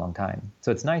for a long, long time.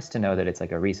 So it's nice to know that it's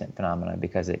like a recent phenomenon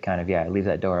because it kind of, it leaves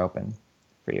that door open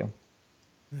for you.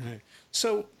 Right.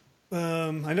 So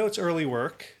I know it's early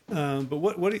work, but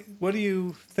what do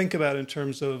you think about in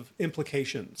terms of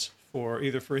implications for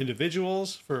either for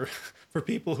individuals, for for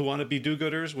people who want to be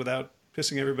do-gooders without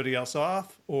pissing everybody else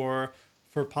off, or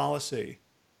for policy?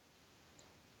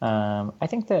 I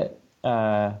think that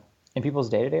in people's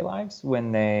day-to-day lives,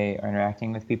 when they are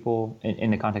interacting with people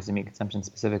in the context of meat consumption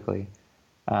specifically,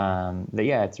 that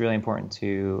yeah, it's really important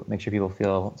to make sure people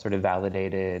feel sort of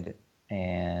validated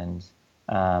and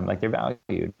like they're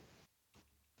valued,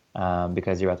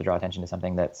 because you're about to draw attention to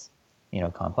something that's,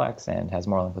 complex and has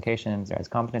moral implications or has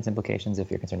competence implications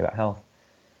if you're concerned about health.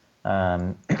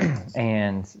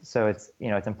 And so it's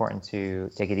important to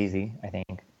take it easy, I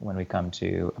think, when we come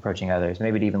to approaching others,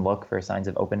 maybe to even look for signs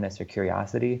of openness or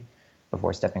curiosity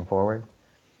before stepping forward.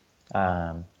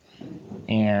 And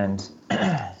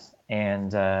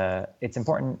it's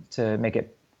important to make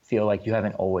it feel like you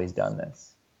haven't always done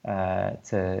this,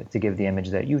 to give the image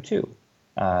that you too,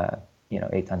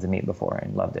 ate tons of meat before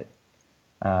and loved it.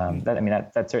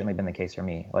 That's certainly been the case for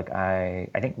me. Like I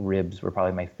think ribs were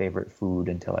probably my favorite food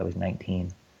until I was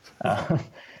 19,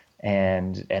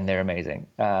 and they're amazing.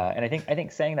 And I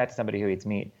think saying that to somebody who eats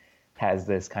meat has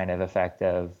this kind of effect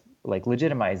of like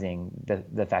legitimizing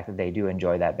the fact that they do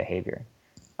enjoy that behavior.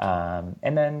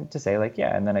 And then to say like,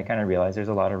 yeah, and then I kind of realized there's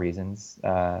a lot of reasons,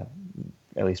 at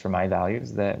least for my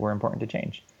values, that were important to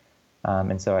change.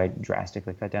 And so I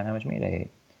drastically cut down how much meat I ate.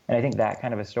 And I think that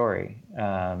kind of a story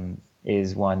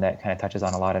is one that kind of touches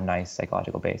on a lot of nice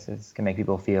psychological bases, can make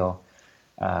people feel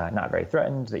not very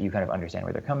threatened, that you kind of understand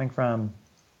where they're coming from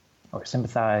or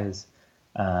sympathize,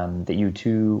 that you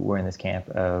too were in this camp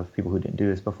of people who didn't do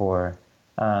this before.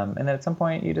 And then at some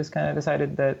point you just kind of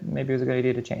decided that maybe it was a good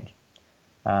idea to change.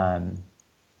 And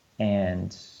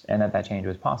that change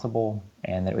was possible,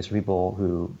 and that it was for people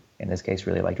who, in this case,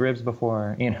 really liked ribs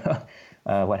before,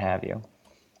 what have you.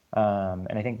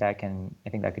 And I think that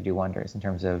could do wonders in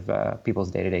terms of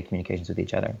people's day-to-day communications with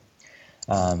each other.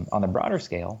 On the broader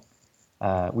scale,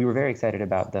 we were very excited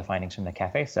about the findings from the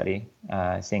cafe study,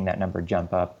 seeing that number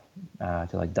jump up to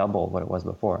like double what it was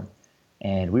before.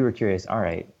 And we were curious, all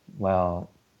right, well,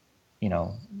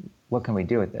 what can we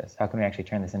do with this? How can we actually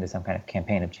turn this into some kind of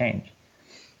campaign of change?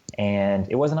 And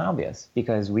it wasn't obvious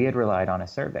because we had relied on a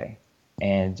survey,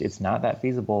 and it's not that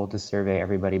feasible to survey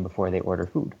everybody before they order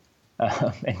food.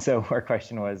 And so our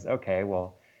question was, okay,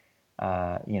 well,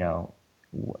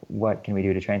 what can we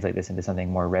do to translate this into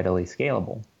something more readily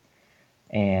scalable?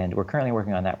 And we're currently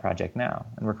working on that project now,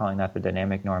 and we're calling that the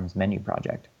Dynamic Norms Menu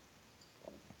Project.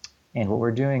 And what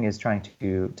we're doing is trying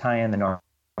to tie in the norm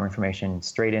information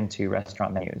straight into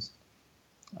restaurant menus.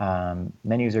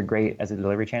 Menus are great as a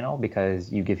delivery channel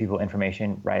because you give people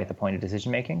information right at the point of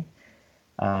decision making.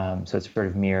 So it sort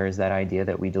of mirrors that idea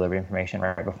that we deliver information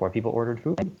right before people ordered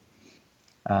food.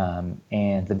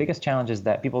 And the biggest challenge is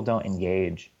that people don't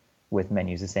engage with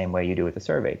menus the same way you do with a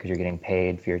survey, because you're getting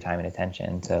paid for your time and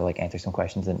attention to like answer some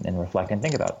questions and reflect and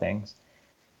think about things.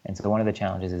 And so one of the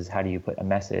challenges is, how do you put a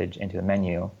message into a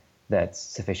menu that's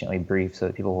sufficiently brief so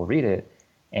that people will read it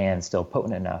and still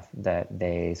potent enough that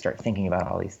they start thinking about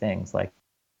all these things like,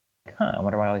 I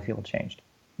wonder why all these people changed.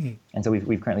 And so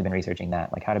we've currently been researching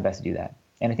that, like how to best do that.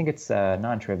 And I think it's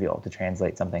non-trivial to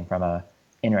translate something from a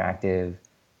interactive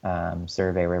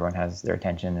survey where everyone has their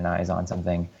attention and eyes on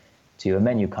something to a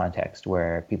menu context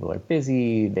where people are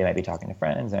busy, they might be talking to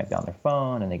friends, they might be on their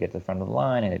phone, and they get to the front of the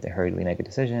line and they hurriedly make a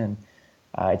decision.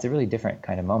 It's a really different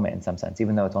kind of moment in some sense,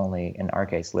 even though it's only, in our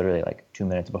case, literally like 2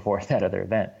 minutes before that other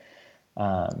event.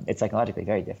 It's psychologically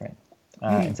very different.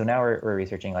 And so now we're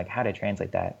researching like how to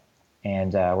translate that.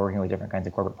 And we're working with different kinds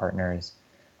of corporate partners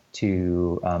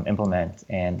to implement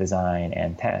and design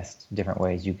and test different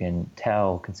ways you can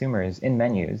tell consumers in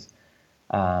menus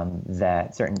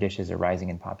that certain dishes are rising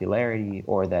in popularity,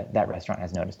 or that restaurant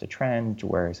has noticed a trend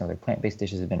where some of their plant-based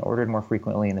dishes have been ordered more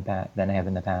frequently than they have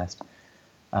in the past,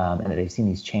 and that they've seen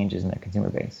these changes in their consumer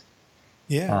base.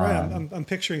 Yeah, right. I'm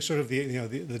picturing sort of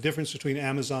the difference between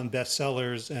Amazon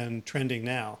bestsellers and trending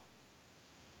now.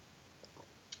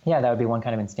 Yeah, that would be one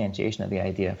kind of instantiation of the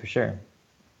idea for sure.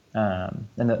 And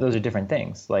those are different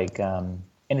things. Like, and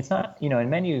it's not, in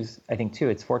menus, I think too,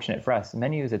 it's fortunate for us.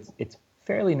 Menus, it's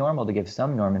fairly normal to give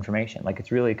some norm information. Like,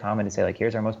 it's really common to say, like,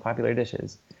 here's our most popular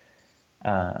dishes.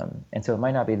 And so it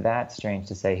might not be that strange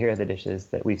to say, here are the dishes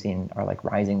that we've seen are like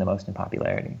rising the most in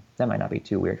popularity. That might not be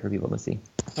too weird for people to see.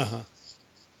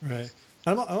 Right.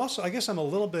 I'm also, I guess I'm a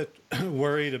little bit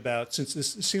worried about, since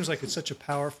this seems like it's such a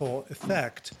powerful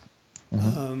effect,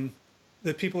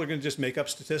 that people are going to just make up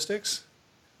statistics.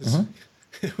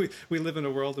 We live in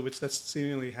a world in which that's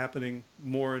seemingly happening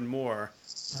more and more.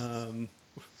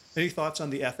 Any thoughts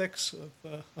on the ethics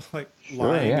of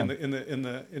lying in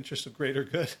the interest of greater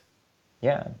good?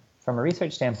 Yeah, from a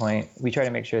research standpoint, we try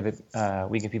to make sure that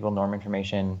we give people norm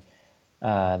information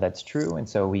that's true. And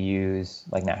so we use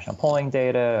like national polling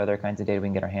data, other kinds of data we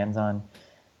can get our hands on.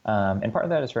 And part of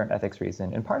that is for an ethics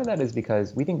reason. And part of that is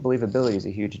because we think believability is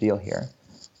a huge deal here.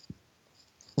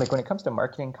 Like when it comes to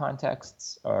marketing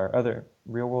contexts or other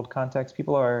real world contexts,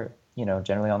 people are,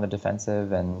 generally on the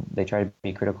defensive, and they try to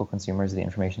be critical consumers of the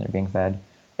information they're being fed.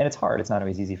 And it's hard. It's not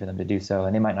always easy for them to do so.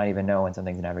 And they might not even know when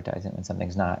something's an advertisement, when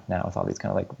something's not, now with all these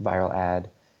kind of like viral ad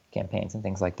campaigns and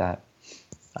things like that.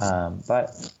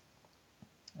 But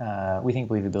we think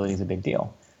believability is a big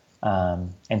deal.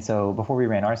 And so before we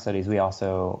ran our studies, we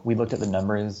looked at the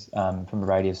numbers from a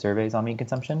variety of surveys on meat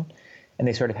consumption. And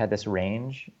they sort of had this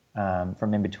range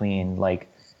from in between like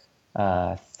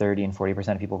 30 and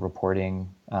 40% of people reporting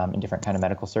in different kind of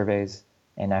medical surveys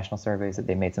and national surveys that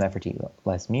they made some effort to eat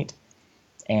less meat.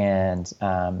 And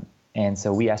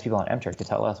so we asked people on MTurk to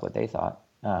tell us what they thought.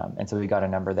 And so we got a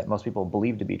number that most people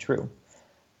believed to be true.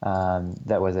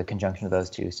 That was a conjunction of those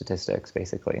two statistics,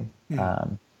 basically.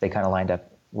 They kind of lined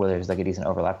up where there's like a decent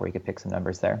overlap where you could pick some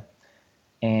numbers there.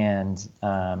 And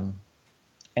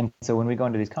so when we go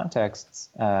into these contexts,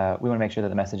 we want to make sure that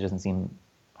the message doesn't seem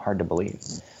hard to believe.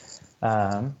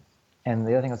 And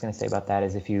the other thing I was going to say about that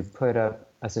is if you put up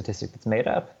a statistic that's made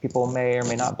up, people may or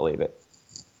may not believe it.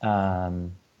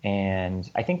 And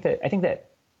I think that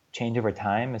change over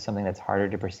time is something that's harder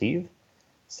to perceive.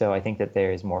 So I think that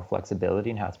there's more flexibility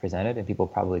in how it's presented, and people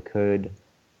probably could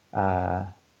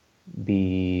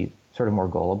be sort of more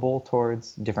gullible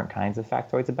towards different kinds of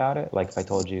factoids about it. Like if I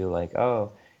told you like,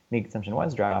 oh, meat consumption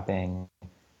was dropping,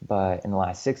 but in the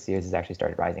last 6 years it's actually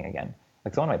started rising again.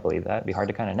 Like someone might believe that. It'd be hard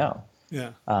to kind of know.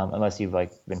 Yeah. Unless you've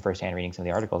like been firsthand reading some of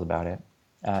the articles about it.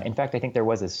 In fact, I think there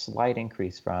was a slight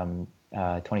increase from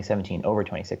 2017 over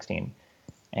 2016.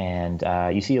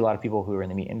 And you see a lot of people who are in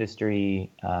the meat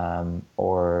industry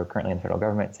or currently in the federal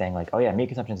government saying like, oh yeah, meat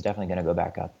consumption is definitely going to go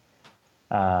back up.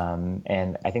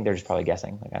 And I think they're just probably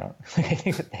guessing. Like I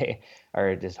think that they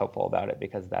are just hopeful about it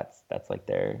because that's like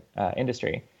their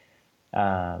industry.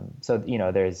 So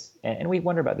there's, and we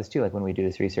wonder about this too. Like when we do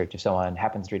this research, if someone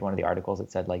happens to read one of the articles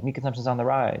that said like meat consumption's on the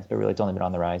rise, but really it's only been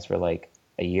on the rise for like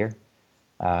a year,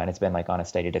 and it's been like on a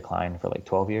steady decline for like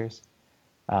 12 years,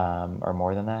 or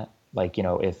more than that. Like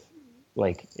if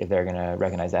they're gonna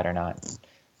recognize that or not.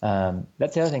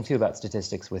 That's the other thing too about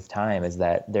statistics with time is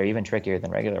that they're even trickier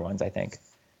than regular ones, I think,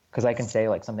 because I can say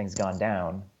like something's gone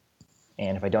down,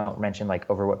 and if I don't mention like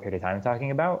over what period of time I'm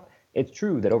talking about, it's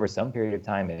true that over some period of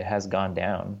time it has gone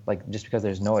down. Like just because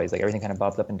there's noise, like everything kind of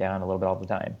bobs up and down a little bit all the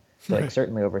time. So like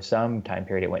certainly over some time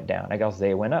period it went down. I can also say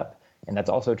it went up, and that's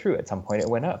also true. At some point it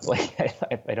went up. Like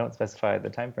if I don't specify the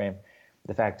time frame,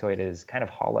 the factoid is kind of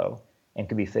hollow and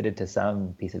could be fitted to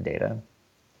some piece of data.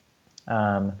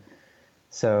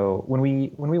 So when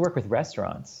we work with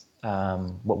restaurants,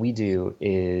 what we do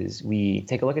is we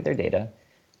take a look at their data,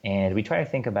 and we try to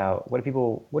think about what do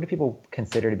people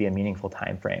consider to be a meaningful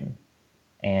time frame.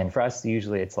 And for us,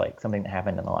 usually it's like something that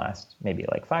happened in the last maybe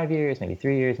like 5 years, maybe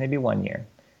 3 years, maybe 1 year.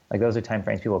 Like those are time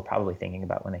frames people are probably thinking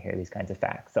about when they hear these kinds of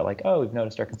facts. So like, oh, we've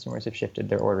noticed our consumers have shifted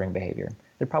their ordering behavior.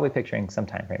 They're probably picturing some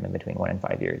time frame in between 1 and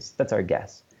 5 years. That's our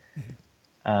guess.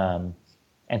 Mm-hmm.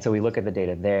 And so we look at the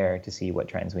data there to see what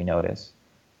trends we notice.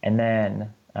 And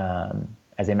then,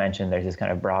 as I mentioned, there's this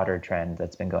kind of broader trend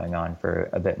that's been going on for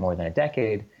a bit more than a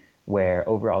decade, where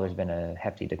overall there's been a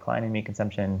hefty decline in meat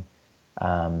consumption,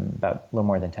 about a little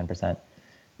more than 10%.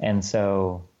 And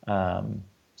so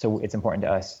it's important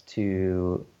to us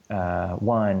to,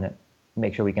 one,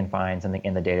 make sure we can find something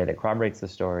in the data that corroborates the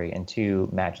story, and two,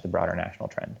 match the broader national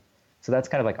trend. So that's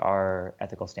kind of like our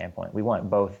ethical standpoint. We want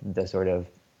both the sort of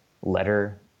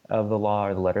letter of the law,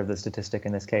 or the letter of the statistic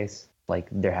in this case, like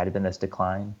there had been this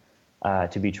decline,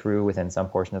 to be true within some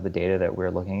portion of the data that we're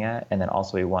looking at. And then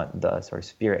also we want the sort of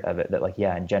spirit of it that like,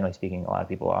 yeah, and generally speaking, a lot of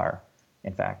people are,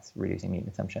 in fact, reducing meat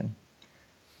consumption.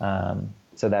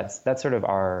 So that's sort of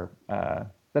our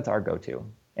go-to.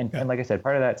 And like I said,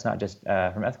 part of that's not just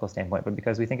from an ethical standpoint, but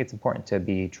because we think it's important to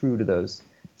be true to those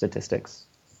statistics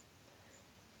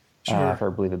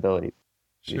for believability.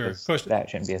 Sure. Because that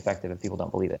shouldn't be effective if people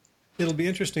don't believe it. It'll be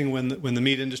interesting when the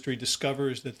meat industry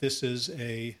discovers that this is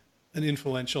an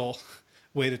influential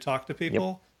way to talk to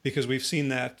people, because we've seen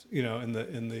that in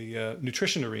the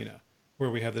nutrition arena, where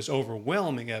we have this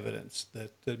overwhelming evidence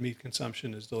that meat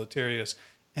consumption is deleterious,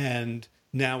 and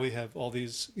now we have all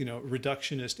these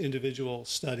reductionist individual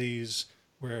studies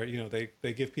where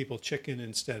they give people chicken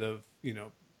instead of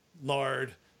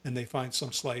lard, and they find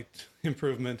some slight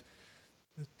improvement.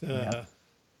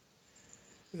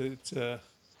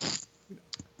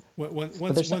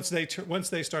 Once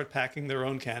they start packing their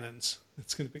own cannons,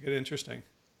 It's going to get interesting.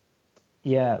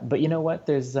 Yeah, but you know what?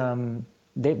 There's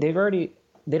they've already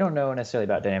they don't know necessarily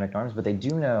about dynamic norms, but they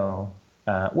do know.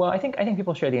 Well, I think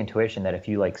people share the intuition that if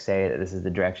you like say that this is the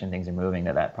direction things are moving,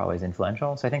 that probably is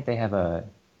influential. So I think they have a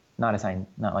not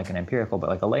like an empirical, but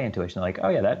like a lay intuition. Like, oh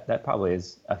yeah, that probably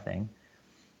is a thing.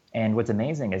 And what's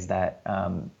amazing is that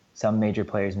some major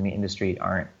players in the industry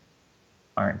aren't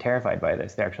terrified by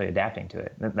this. They're actually adapting to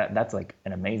it. That's like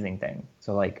an amazing thing.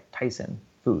 So like Tyson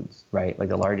Foods, right? Like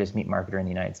the largest meat marketer in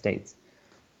the United States,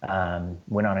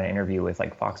 went on an interview with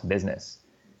like Fox Business,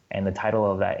 and the title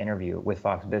of that interview with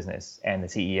Fox Business and the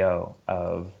CEO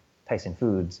of Tyson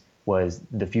Foods was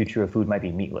 "The future of food might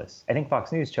be meatless." I think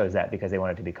Fox News chose that because they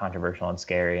wanted to be controversial and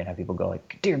scary and have people go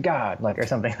like, "Dear God," like, or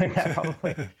something like that,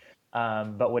 probably.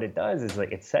 But what it does is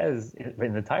like it says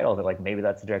in the title that like maybe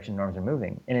that's the direction norms are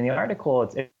moving. And in the article,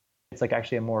 it's like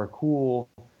actually a more cool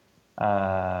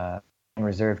and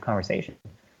reserved conversation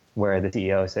where the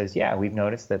CEO says, "Yeah, we've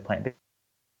noticed that plant-based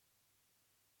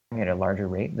at a larger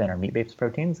rate than our meat-based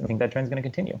proteins. I think that trend's going to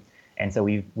continue. And so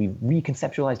we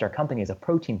reconceptualized our company as a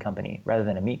protein company rather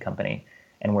than a meat company,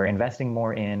 and we're investing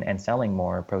more in and selling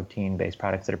more protein-based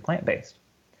products that are plant-based."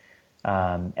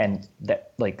 And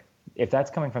that like, if that's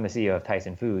coming from the CEO of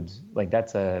Tyson Foods, like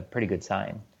that's a pretty good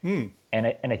sign. And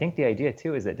I think the idea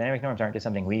too is that dynamic norms aren't just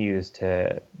something we use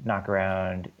to knock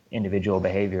around individual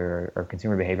behavior or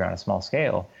consumer behavior on a small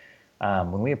scale.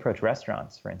 When we approach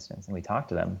restaurants, for instance, and we talk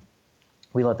to them,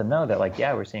 we let them know that like,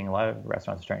 yeah, we're seeing a lot of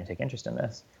restaurants starting to take interest in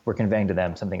this. We're conveying to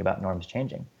them something about norms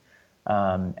changing.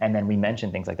 And then we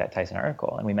mention things like that Tyson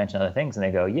article, and we mention other things, and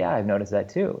they go, yeah, I've noticed that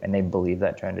too. And they believe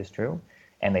that trend is true.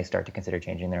 And they start to consider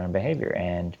changing their own behavior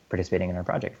and participating in our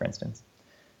project, for instance.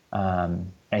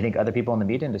 I think other people in the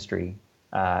meat industry,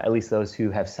 at least those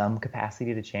who have some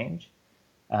capacity to change,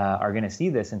 are going to see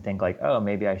this and think like, oh,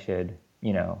 maybe I should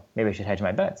hedge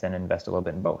my bets and invest a little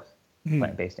bit in both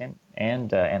plant-based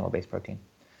and animal-based protein.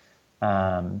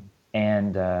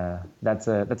 And that's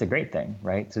a great thing,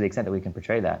 right? To the extent that we can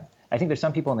portray that. I think there's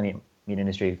some people in the meat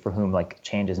industry for whom like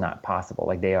change is not possible.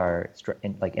 Like they are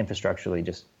like infrastructurally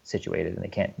just situated and they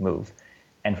can't move.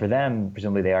 And for them,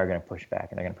 presumably they are going to push back,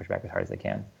 and they're going to push back as hard as they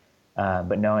can.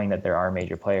 But knowing that there are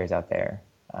major players out there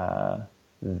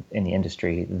in the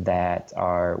industry that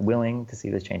are willing to see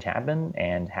this change happen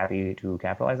and happy to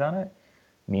capitalize on it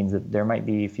means that there might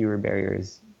be fewer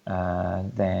barriers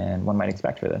than one might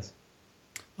expect for this.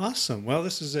 Awesome. Well,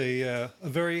 this is a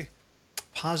very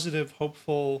positive,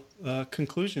 hopeful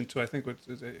conclusion to, I think, what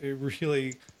is a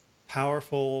really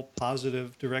powerful,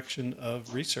 positive direction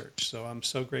of research. So I'm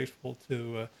so grateful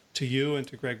to you and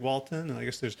to Greg Walton. And I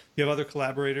guess you have other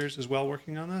collaborators as well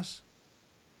working on this?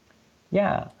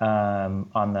 Yeah.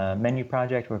 On the Menu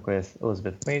project, work with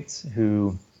Elizabeth Waits,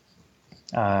 who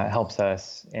helps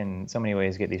us in so many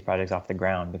ways get these projects off the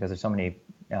ground, because there's so many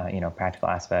practical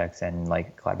aspects and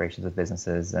like collaborations with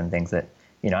businesses and things that,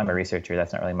 I'm a researcher,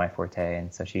 that's not really my forte.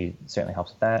 And so she certainly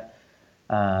helps with that.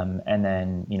 And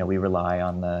then, we rely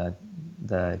on the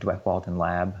Dweck Walton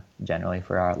Lab generally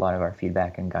for a lot of our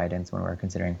feedback and guidance when we're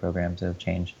considering programs of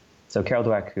change. So Carol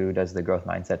Dweck, who does the growth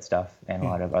mindset stuff and a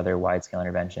lot of other wide-scale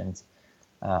interventions,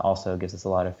 also gives us a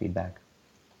lot of feedback.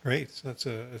 Great. So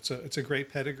it's a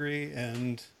great pedigree,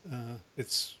 and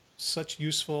it's such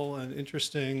useful and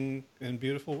interesting and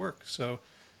beautiful work. So,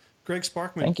 Greg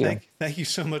Sparkman, thank you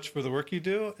so much for the work you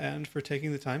do and for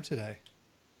taking the time today.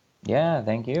 Yeah,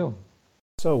 thank you.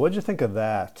 So what'd you think of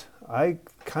that? I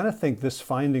kind of think this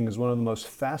finding is one of the most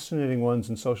fascinating ones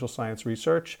in social science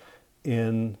research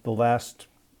in the last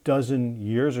dozen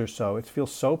years or so. It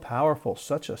feels so powerful,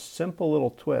 such a simple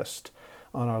little twist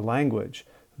on our language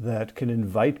that can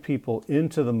invite people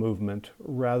into the movement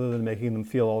rather than making them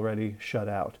feel already shut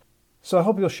out. So I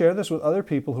hope you'll share this with other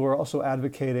people who are also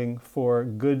advocating for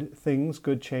good things,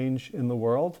 good change in the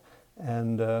world.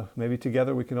 And maybe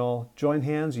together we can all join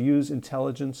hands, use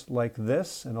intelligence like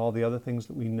this and all the other things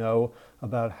that we know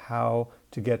about how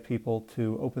to get people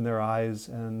to open their eyes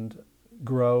and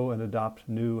grow and adopt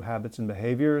new habits and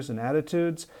behaviors and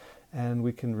attitudes, and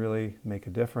we can really make a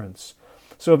difference.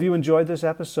 So if you enjoyed this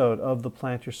episode of the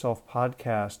Plant Yourself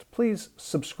podcast, please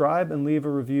subscribe and leave a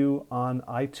review on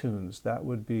iTunes. That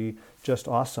would be just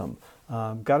awesome.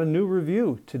 Got a new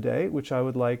review today, which I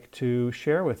would like to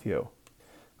share with you.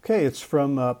 Okay, it's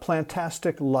from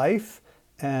Plantastic Life,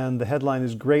 and the headline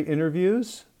is Great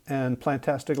Interviews. And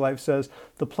Plantastic Life says,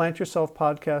 the Plant Yourself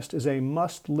podcast is a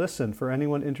must-listen for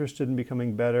anyone interested in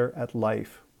becoming better at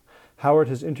life. Howard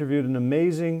has interviewed an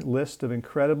amazing list of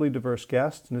incredibly diverse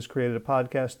guests and has created a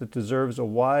podcast that deserves a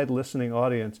wide listening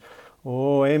audience.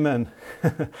 Oh, amen.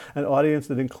 An audience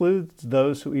that includes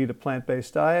those who eat a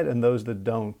plant-based diet and those that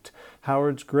don't.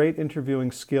 Howard's great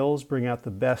interviewing skills bring out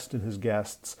the best in his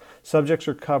guests. Subjects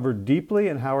are covered deeply,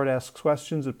 and Howard asks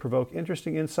questions that provoke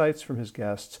interesting insights from his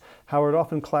guests. Howard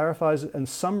often clarifies and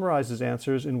summarizes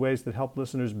answers in ways that help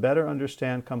listeners better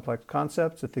understand complex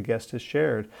concepts that the guest has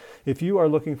shared. If you are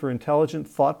looking for intelligent,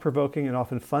 thought-provoking, and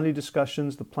often funny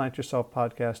discussions, the Plant Yourself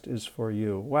podcast is for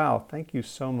you. Wow, thank you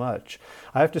so much.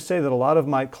 I have to say that a lot of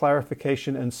my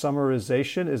clarification and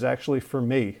summarization is actually for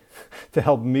me, to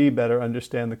help me better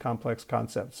understand the complex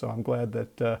concepts. So I'm glad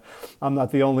that I'm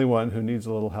not the only one who needs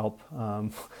a little help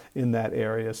in that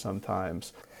area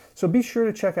sometimes. So be sure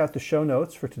to check out the show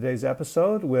notes for today's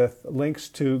episode with links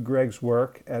to Greg's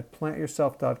work at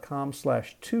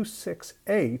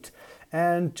plantyourself.com/268.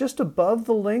 And just above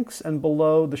the links and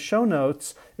below the show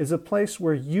notes is a place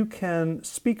where you can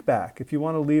speak back. If you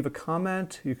want to leave a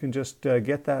comment, you can just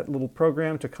get that little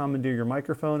program to commandeer your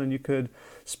microphone and you could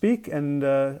speak and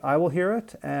I will hear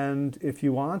it. And if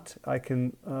you want, I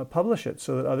can publish it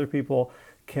so that other people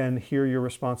can hear your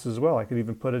responses as well. I could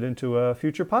even put it into a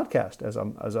future podcast as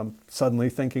I'm suddenly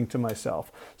thinking to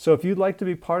myself. So if you'd like to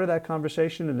be part of that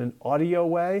conversation in an audio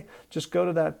way, just go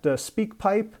to that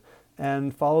SpeakPipe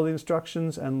and follow the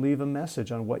instructions and leave a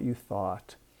message on what you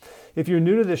thought. If you're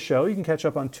new to this show, you can catch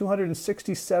up on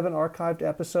 267 archived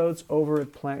episodes over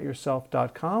at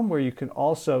plantyourself.com, where you can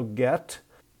also get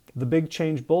the Big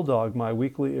Change Bulldog, my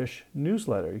weekly-ish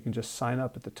newsletter. You can just sign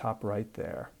up at the top right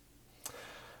there.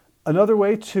 Another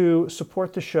way to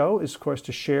support the show is, of course,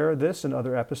 to share this and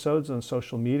other episodes on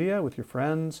social media with your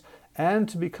friends and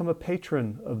to become a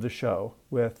patron of the show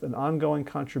with an ongoing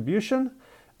contribution.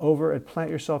 Over at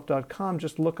plantyourself.com,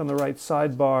 just look on the right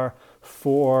sidebar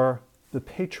for the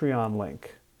Patreon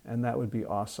link, and that would be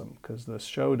awesome because the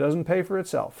show doesn't pay for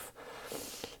itself.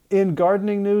 In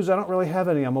gardening news, I don't really have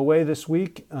any. I'm away this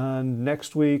week, and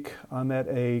next week I'm at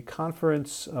a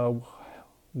conference,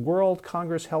 World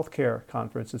Congress Healthcare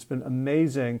Conference. It's been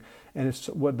amazing, and it's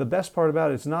what the best part about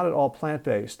it, it's not at all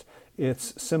plant-based.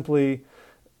 It's simply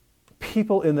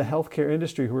people in the healthcare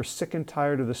industry who are sick and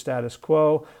tired of the status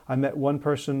quo. I met one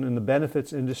person in the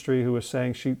benefits industry who was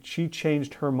saying she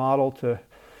changed her model to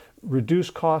reduce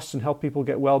costs and help people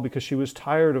get well because she was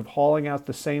tired of hauling out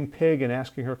the same pig and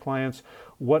asking her clients,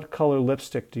 what color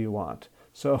lipstick do you want?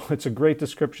 So it's a great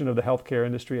description of the healthcare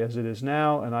industry as it is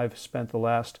now, and I've spent the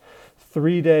last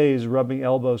 3 days rubbing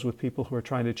elbows with people who are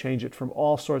trying to change it from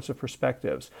all sorts of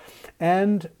perspectives.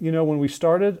 And, you know, when we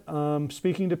started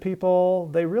speaking to people,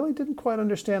 they really didn't quite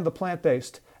understand the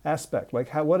plant-based aspect.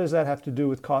 Like, what does that have to do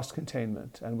with cost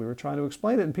containment? And we were trying to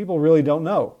explain it, and people really don't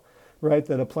know, right,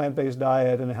 that a plant-based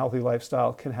diet and a healthy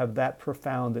lifestyle can have that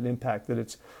profound an impact, that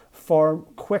it's far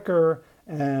quicker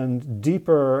and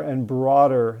deeper and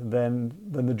broader than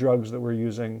the drugs that we're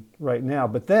using right now.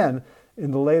 But then,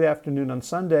 in the late afternoon on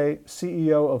Sunday,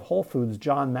 CEO of Whole Foods,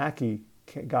 John Mackey,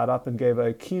 got up and gave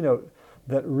a keynote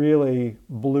that really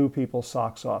blew people's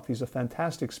socks off. He's a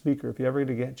fantastic speaker. If you ever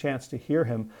get a chance to hear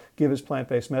him give his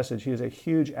plant-based message, he is a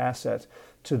huge asset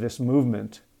to this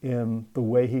movement in the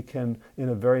way he can, in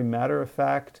a very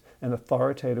matter-of-fact and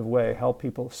authoritative way, help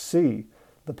people see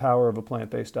the power of a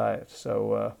plant-based diet.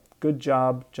 So good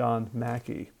job, John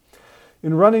Mackey.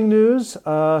 In running news,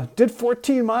 did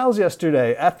 14 miles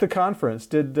yesterday at the conference,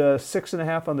 did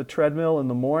 6.5 on the treadmill in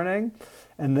the morning,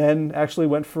 and then actually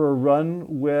went for a run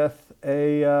with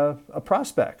a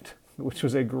prospect, which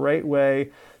was a great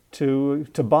way to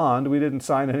bond. We didn't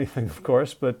sign anything, of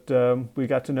course, but we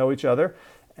got to know each other,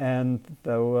 and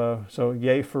so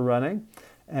yay for running.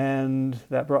 And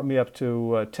that brought me up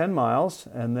to 10 miles,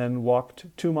 and then walked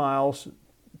 2 miles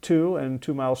to and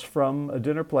 2 miles from a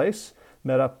dinner place.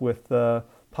 Met up with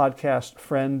podcast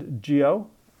friend Gio,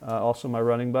 also my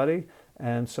running buddy.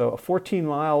 And so 14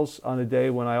 miles on a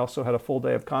day when I also had a full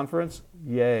day of conference.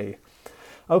 Yay.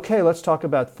 Okay, let's talk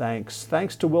about thanks.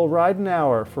 Thanks to Will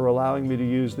Ridenauer for allowing me to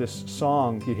use this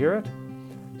song. You hear it?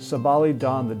 Sabali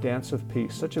Dawn, the Dance of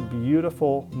Peace. Such a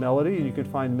beautiful melody, and you can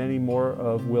find many more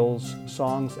of Will's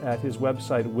songs at his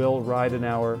website,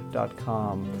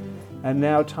 willridenauer.com. And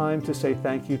now time to say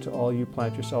thank you to all you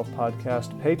Plant Yourself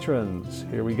podcast patrons.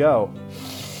 Here we go.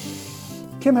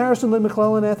 Kim Harrison, Lynn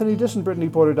McClellan, Anthony Disson, Brittany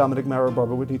Porter, Dominic Mara,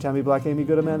 Barbara Whitney, Tammy Black, Amy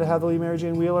Good, Amanda Hathaway, Mary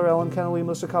Jane Wheeler, Ellen Kennelly,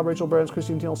 Melissa Cobb, Rachel Burns,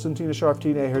 Christine Nielsen, Tina Sharp,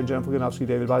 Tina Ahern, Jennifer Ganowski,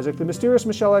 David Isaac, The Mysterious,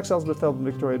 Michelle X, Elizabeth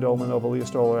Feldman, Victoria Dolman, Ovalia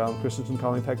Stoller, Alan Christensen,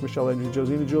 Colleen Peck, Michelle Andrew,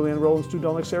 Josina, Julianne Rollins, Stu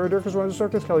Dolnick, Sarah Durkis, Roger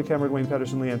Circus, Kelly Cameron, Wayne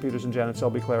Pedersen, Leanne Peterson, Janet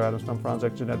Selby, Claire Adams, Tom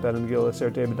Franzek, Jeanette Benham, Gil,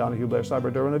 Sarah David, Donahue, Blair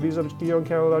Cyber, Durwin Abiza, Gio and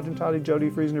Carol Argentati, Jody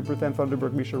Friesner, Ruth Ann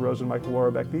Thunderberg, Misha Rose, and Michael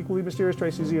Warbeck, The Equally Mysterious,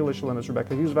 Tracy Z, Alicia Lennis,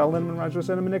 Rebecca Hughes, Val Lindemann, Rhymes with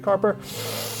Cinnamon, Nick Harper.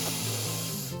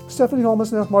 Stephanie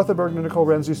Holmes, Martha Bergner, Nicole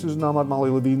Renzi, Susan Ahmad, Molly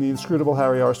Levine, The Inscrutable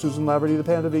Harry R., Susan Laverty, The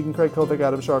Panda Vegan, Craig Kovic,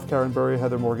 Adam Scharf, Karen Burry,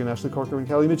 Heather Morgan, Ashley Corcoran,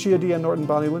 Kelly Machia, Deanne Norton,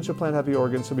 Bonnie Lynch of Plant Happy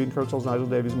Oregon, Sabine Kurtzels, Nigel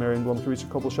Davies, Marion Blum, Teresa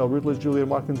Kopelshell, Ruth Liz, Julian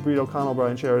Watkins, Breed O'Connell,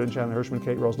 Brian Sheridan, Shannon Hirschman,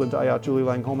 Kate Rose, Linda Ayat, Julie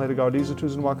Lang, Holmeda Gardiza,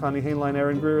 Susan Wakani, Hainline,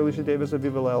 Aaron Greer, Alicia Davis,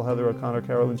 Aviva Lel, Heather O'Connor,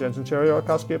 Carolyn Jensen, Sherry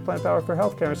Arkoski at Plant Power for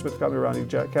Health, Karen Smith, Scott Mirani,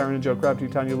 Karen and Joe Crabtree,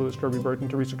 Tanya Lewis, Kirby Burton,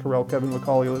 Teresa Carell, Kevin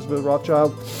McCauley, Elizabeth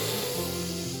Rothschild,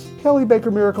 Kelly Baker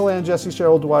Miracle, Ann Jesse,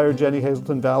 Cheryl Dwyer, Jenny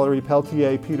Hazelton, Valerie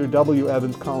Peltier, Peter W.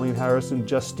 Evans, Colleen Harrison,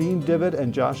 Justine Divitt,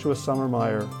 and Joshua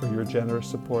Summermeyer for your generous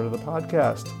support of the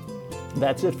podcast.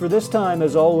 That's it for this time.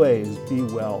 As always, be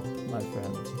well, my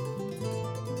friends.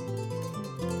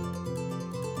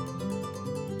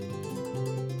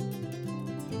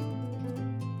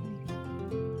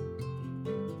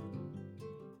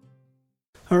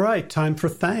 All right, time for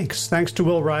thanks. Thanks to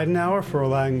Will Ridenauer for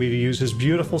allowing me to use his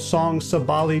beautiful song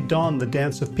Sabali Dawn, The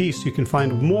Dance of Peace. You can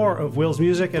find more of Will's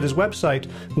music at his website,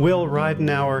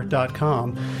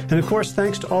 willridenauer.com. And of course,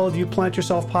 thanks to all of you Plant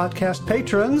Yourself podcast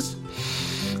patrons.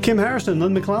 Kim Harrison,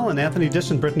 Lynn McClellan, Anthony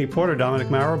Disson, Brittany Porter,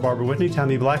 Dominic Maurer, Barbara Whitney,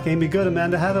 Tammy Black, Amy Good,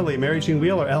 Amanda Hatherley, Mary Jean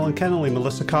Wheeler, Ellen Kennelly,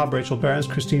 Melissa Cobb, Rachel Behrens,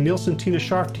 Christine Nielsen, Tina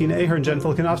Scharf, Tina Ahern, Jen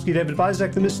Filikanovsky, David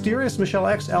Bizek, The Mysterious, Michelle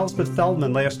X, Elspeth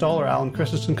Feldman, Leah Stoller, Alan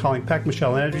Christensen, Colleen Peck,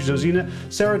 Michelle Andrews, Josina,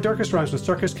 Sarah Durkis, Rhymes with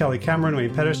Circus, Kelly Cameron,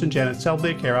 Wayne Pedersen, Janet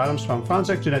Selby, Kara Adams, Tom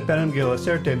Franzek, Jeanette Benham, Gil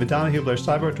Assert, David Donahue, Blair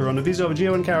Cyber, Torona Vizo,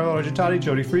 Gio and Carol Argentati,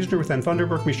 Jody Friesner, with Ann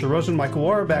Funderburk, Misha Rosen, Michael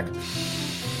Warbeck,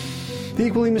 The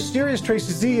Equally Mysterious,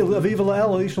 Tracy Z, Aviva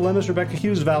Lael, Alicia Lemus, Rebecca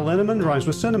Hughes, Val Linneman, Rhymes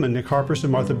with Cinnamon, Nick Harperson,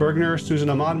 Martha Bergner, Susan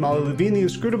Ahmad, Molly Levine, The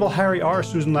Inscrutable Harry R.,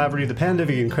 Susan Laverty, The Panda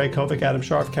Vegan, Craig Kovic, Adam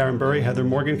Scharf, Karen Burry, Heather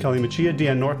Morgan, Kelly Machia,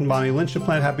 Deanne Norton, Bonnie Lynch of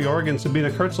Plant Happy Oregon, Sabina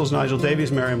Kurtzels, Nigel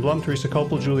Davies, Marion Blum, Teresa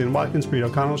Kopel, Julian Watkins, Breed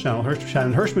O'Connell, Shannon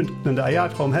Hirschman, Linda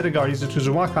Ayat, Holm Hedegaard, Isa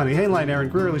Susan Wakani, Hainline, Aaron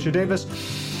Greer, Alicia Davis,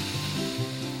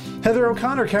 Heather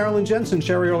O'Connor, Carolyn Jensen,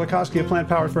 Sherry Orlikoski of Plant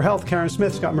Powered for Health, Karen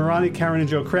Smith, Scott Mirani, Karen and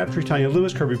Joe Crabtree, Tanya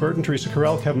Lewis, Kirby Burton, Teresa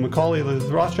Carell, Kevin McCauley,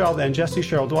 Elizabeth Rothschild, Ann Jesse,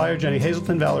 Cheryl Dwyer, Jenny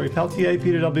Hazelton, Valerie Peltier,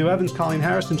 Peter W. Evans, Colleen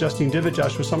Harrison, Justine Divitt,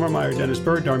 Joshua Summermeyer, Dennis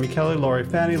Bird, Darmy Kelly, Laurie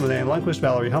Fanny, Linnea Lundquist,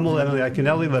 Valerie Hummel, Emily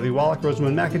Iaconelli, Levy Wallach,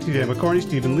 Rosamund McAtee, Dan McCorney,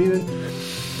 Stephen Lehman,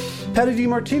 Patty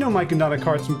DiMartino, Mike and Donna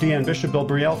Kartz, Deanne Bishop, Bill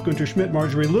Brielf, Gunter Schmidt,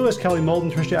 Marjorie Lewis, Kelly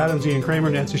Molden, Tricia Adams, Ian Kramer,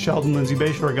 Nancy Sheldon, Lindsay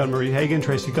Bayshore, Gunn-Marie Hagan,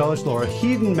 Tracy Gullich, Laura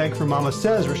Heeden, Meg from Mama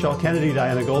Says, Rochelle Kennedy,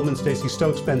 Diana Goldman, Stacey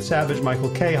Stokes, Ben Savage, Michael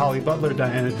Kay, Holly Butler,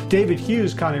 Diana, David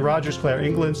Hughes, Connie Rogers, Claire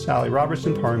England, Sally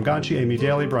Robertson, Param Ganchi, Amy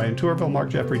Daly, Brian Tourville, Mark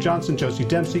Jeffrey Johnson, Josie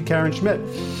Dempsey, Karen Schmidt,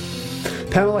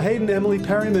 Pamela Hayden, Emily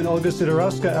Perryman, Olga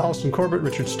Sidorowska, Allison Corbett,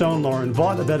 Richard Stone, Lauren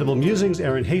Vaught of Edible Musings,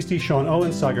 Aaron Hasty, Sean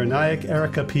Owen, Sagar Nayak,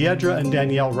 Erica Piedra, and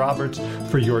Danielle Roberts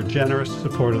for your generous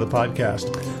support of the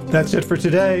podcast. That's it for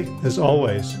today. As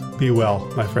always, be well,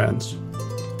 my friends.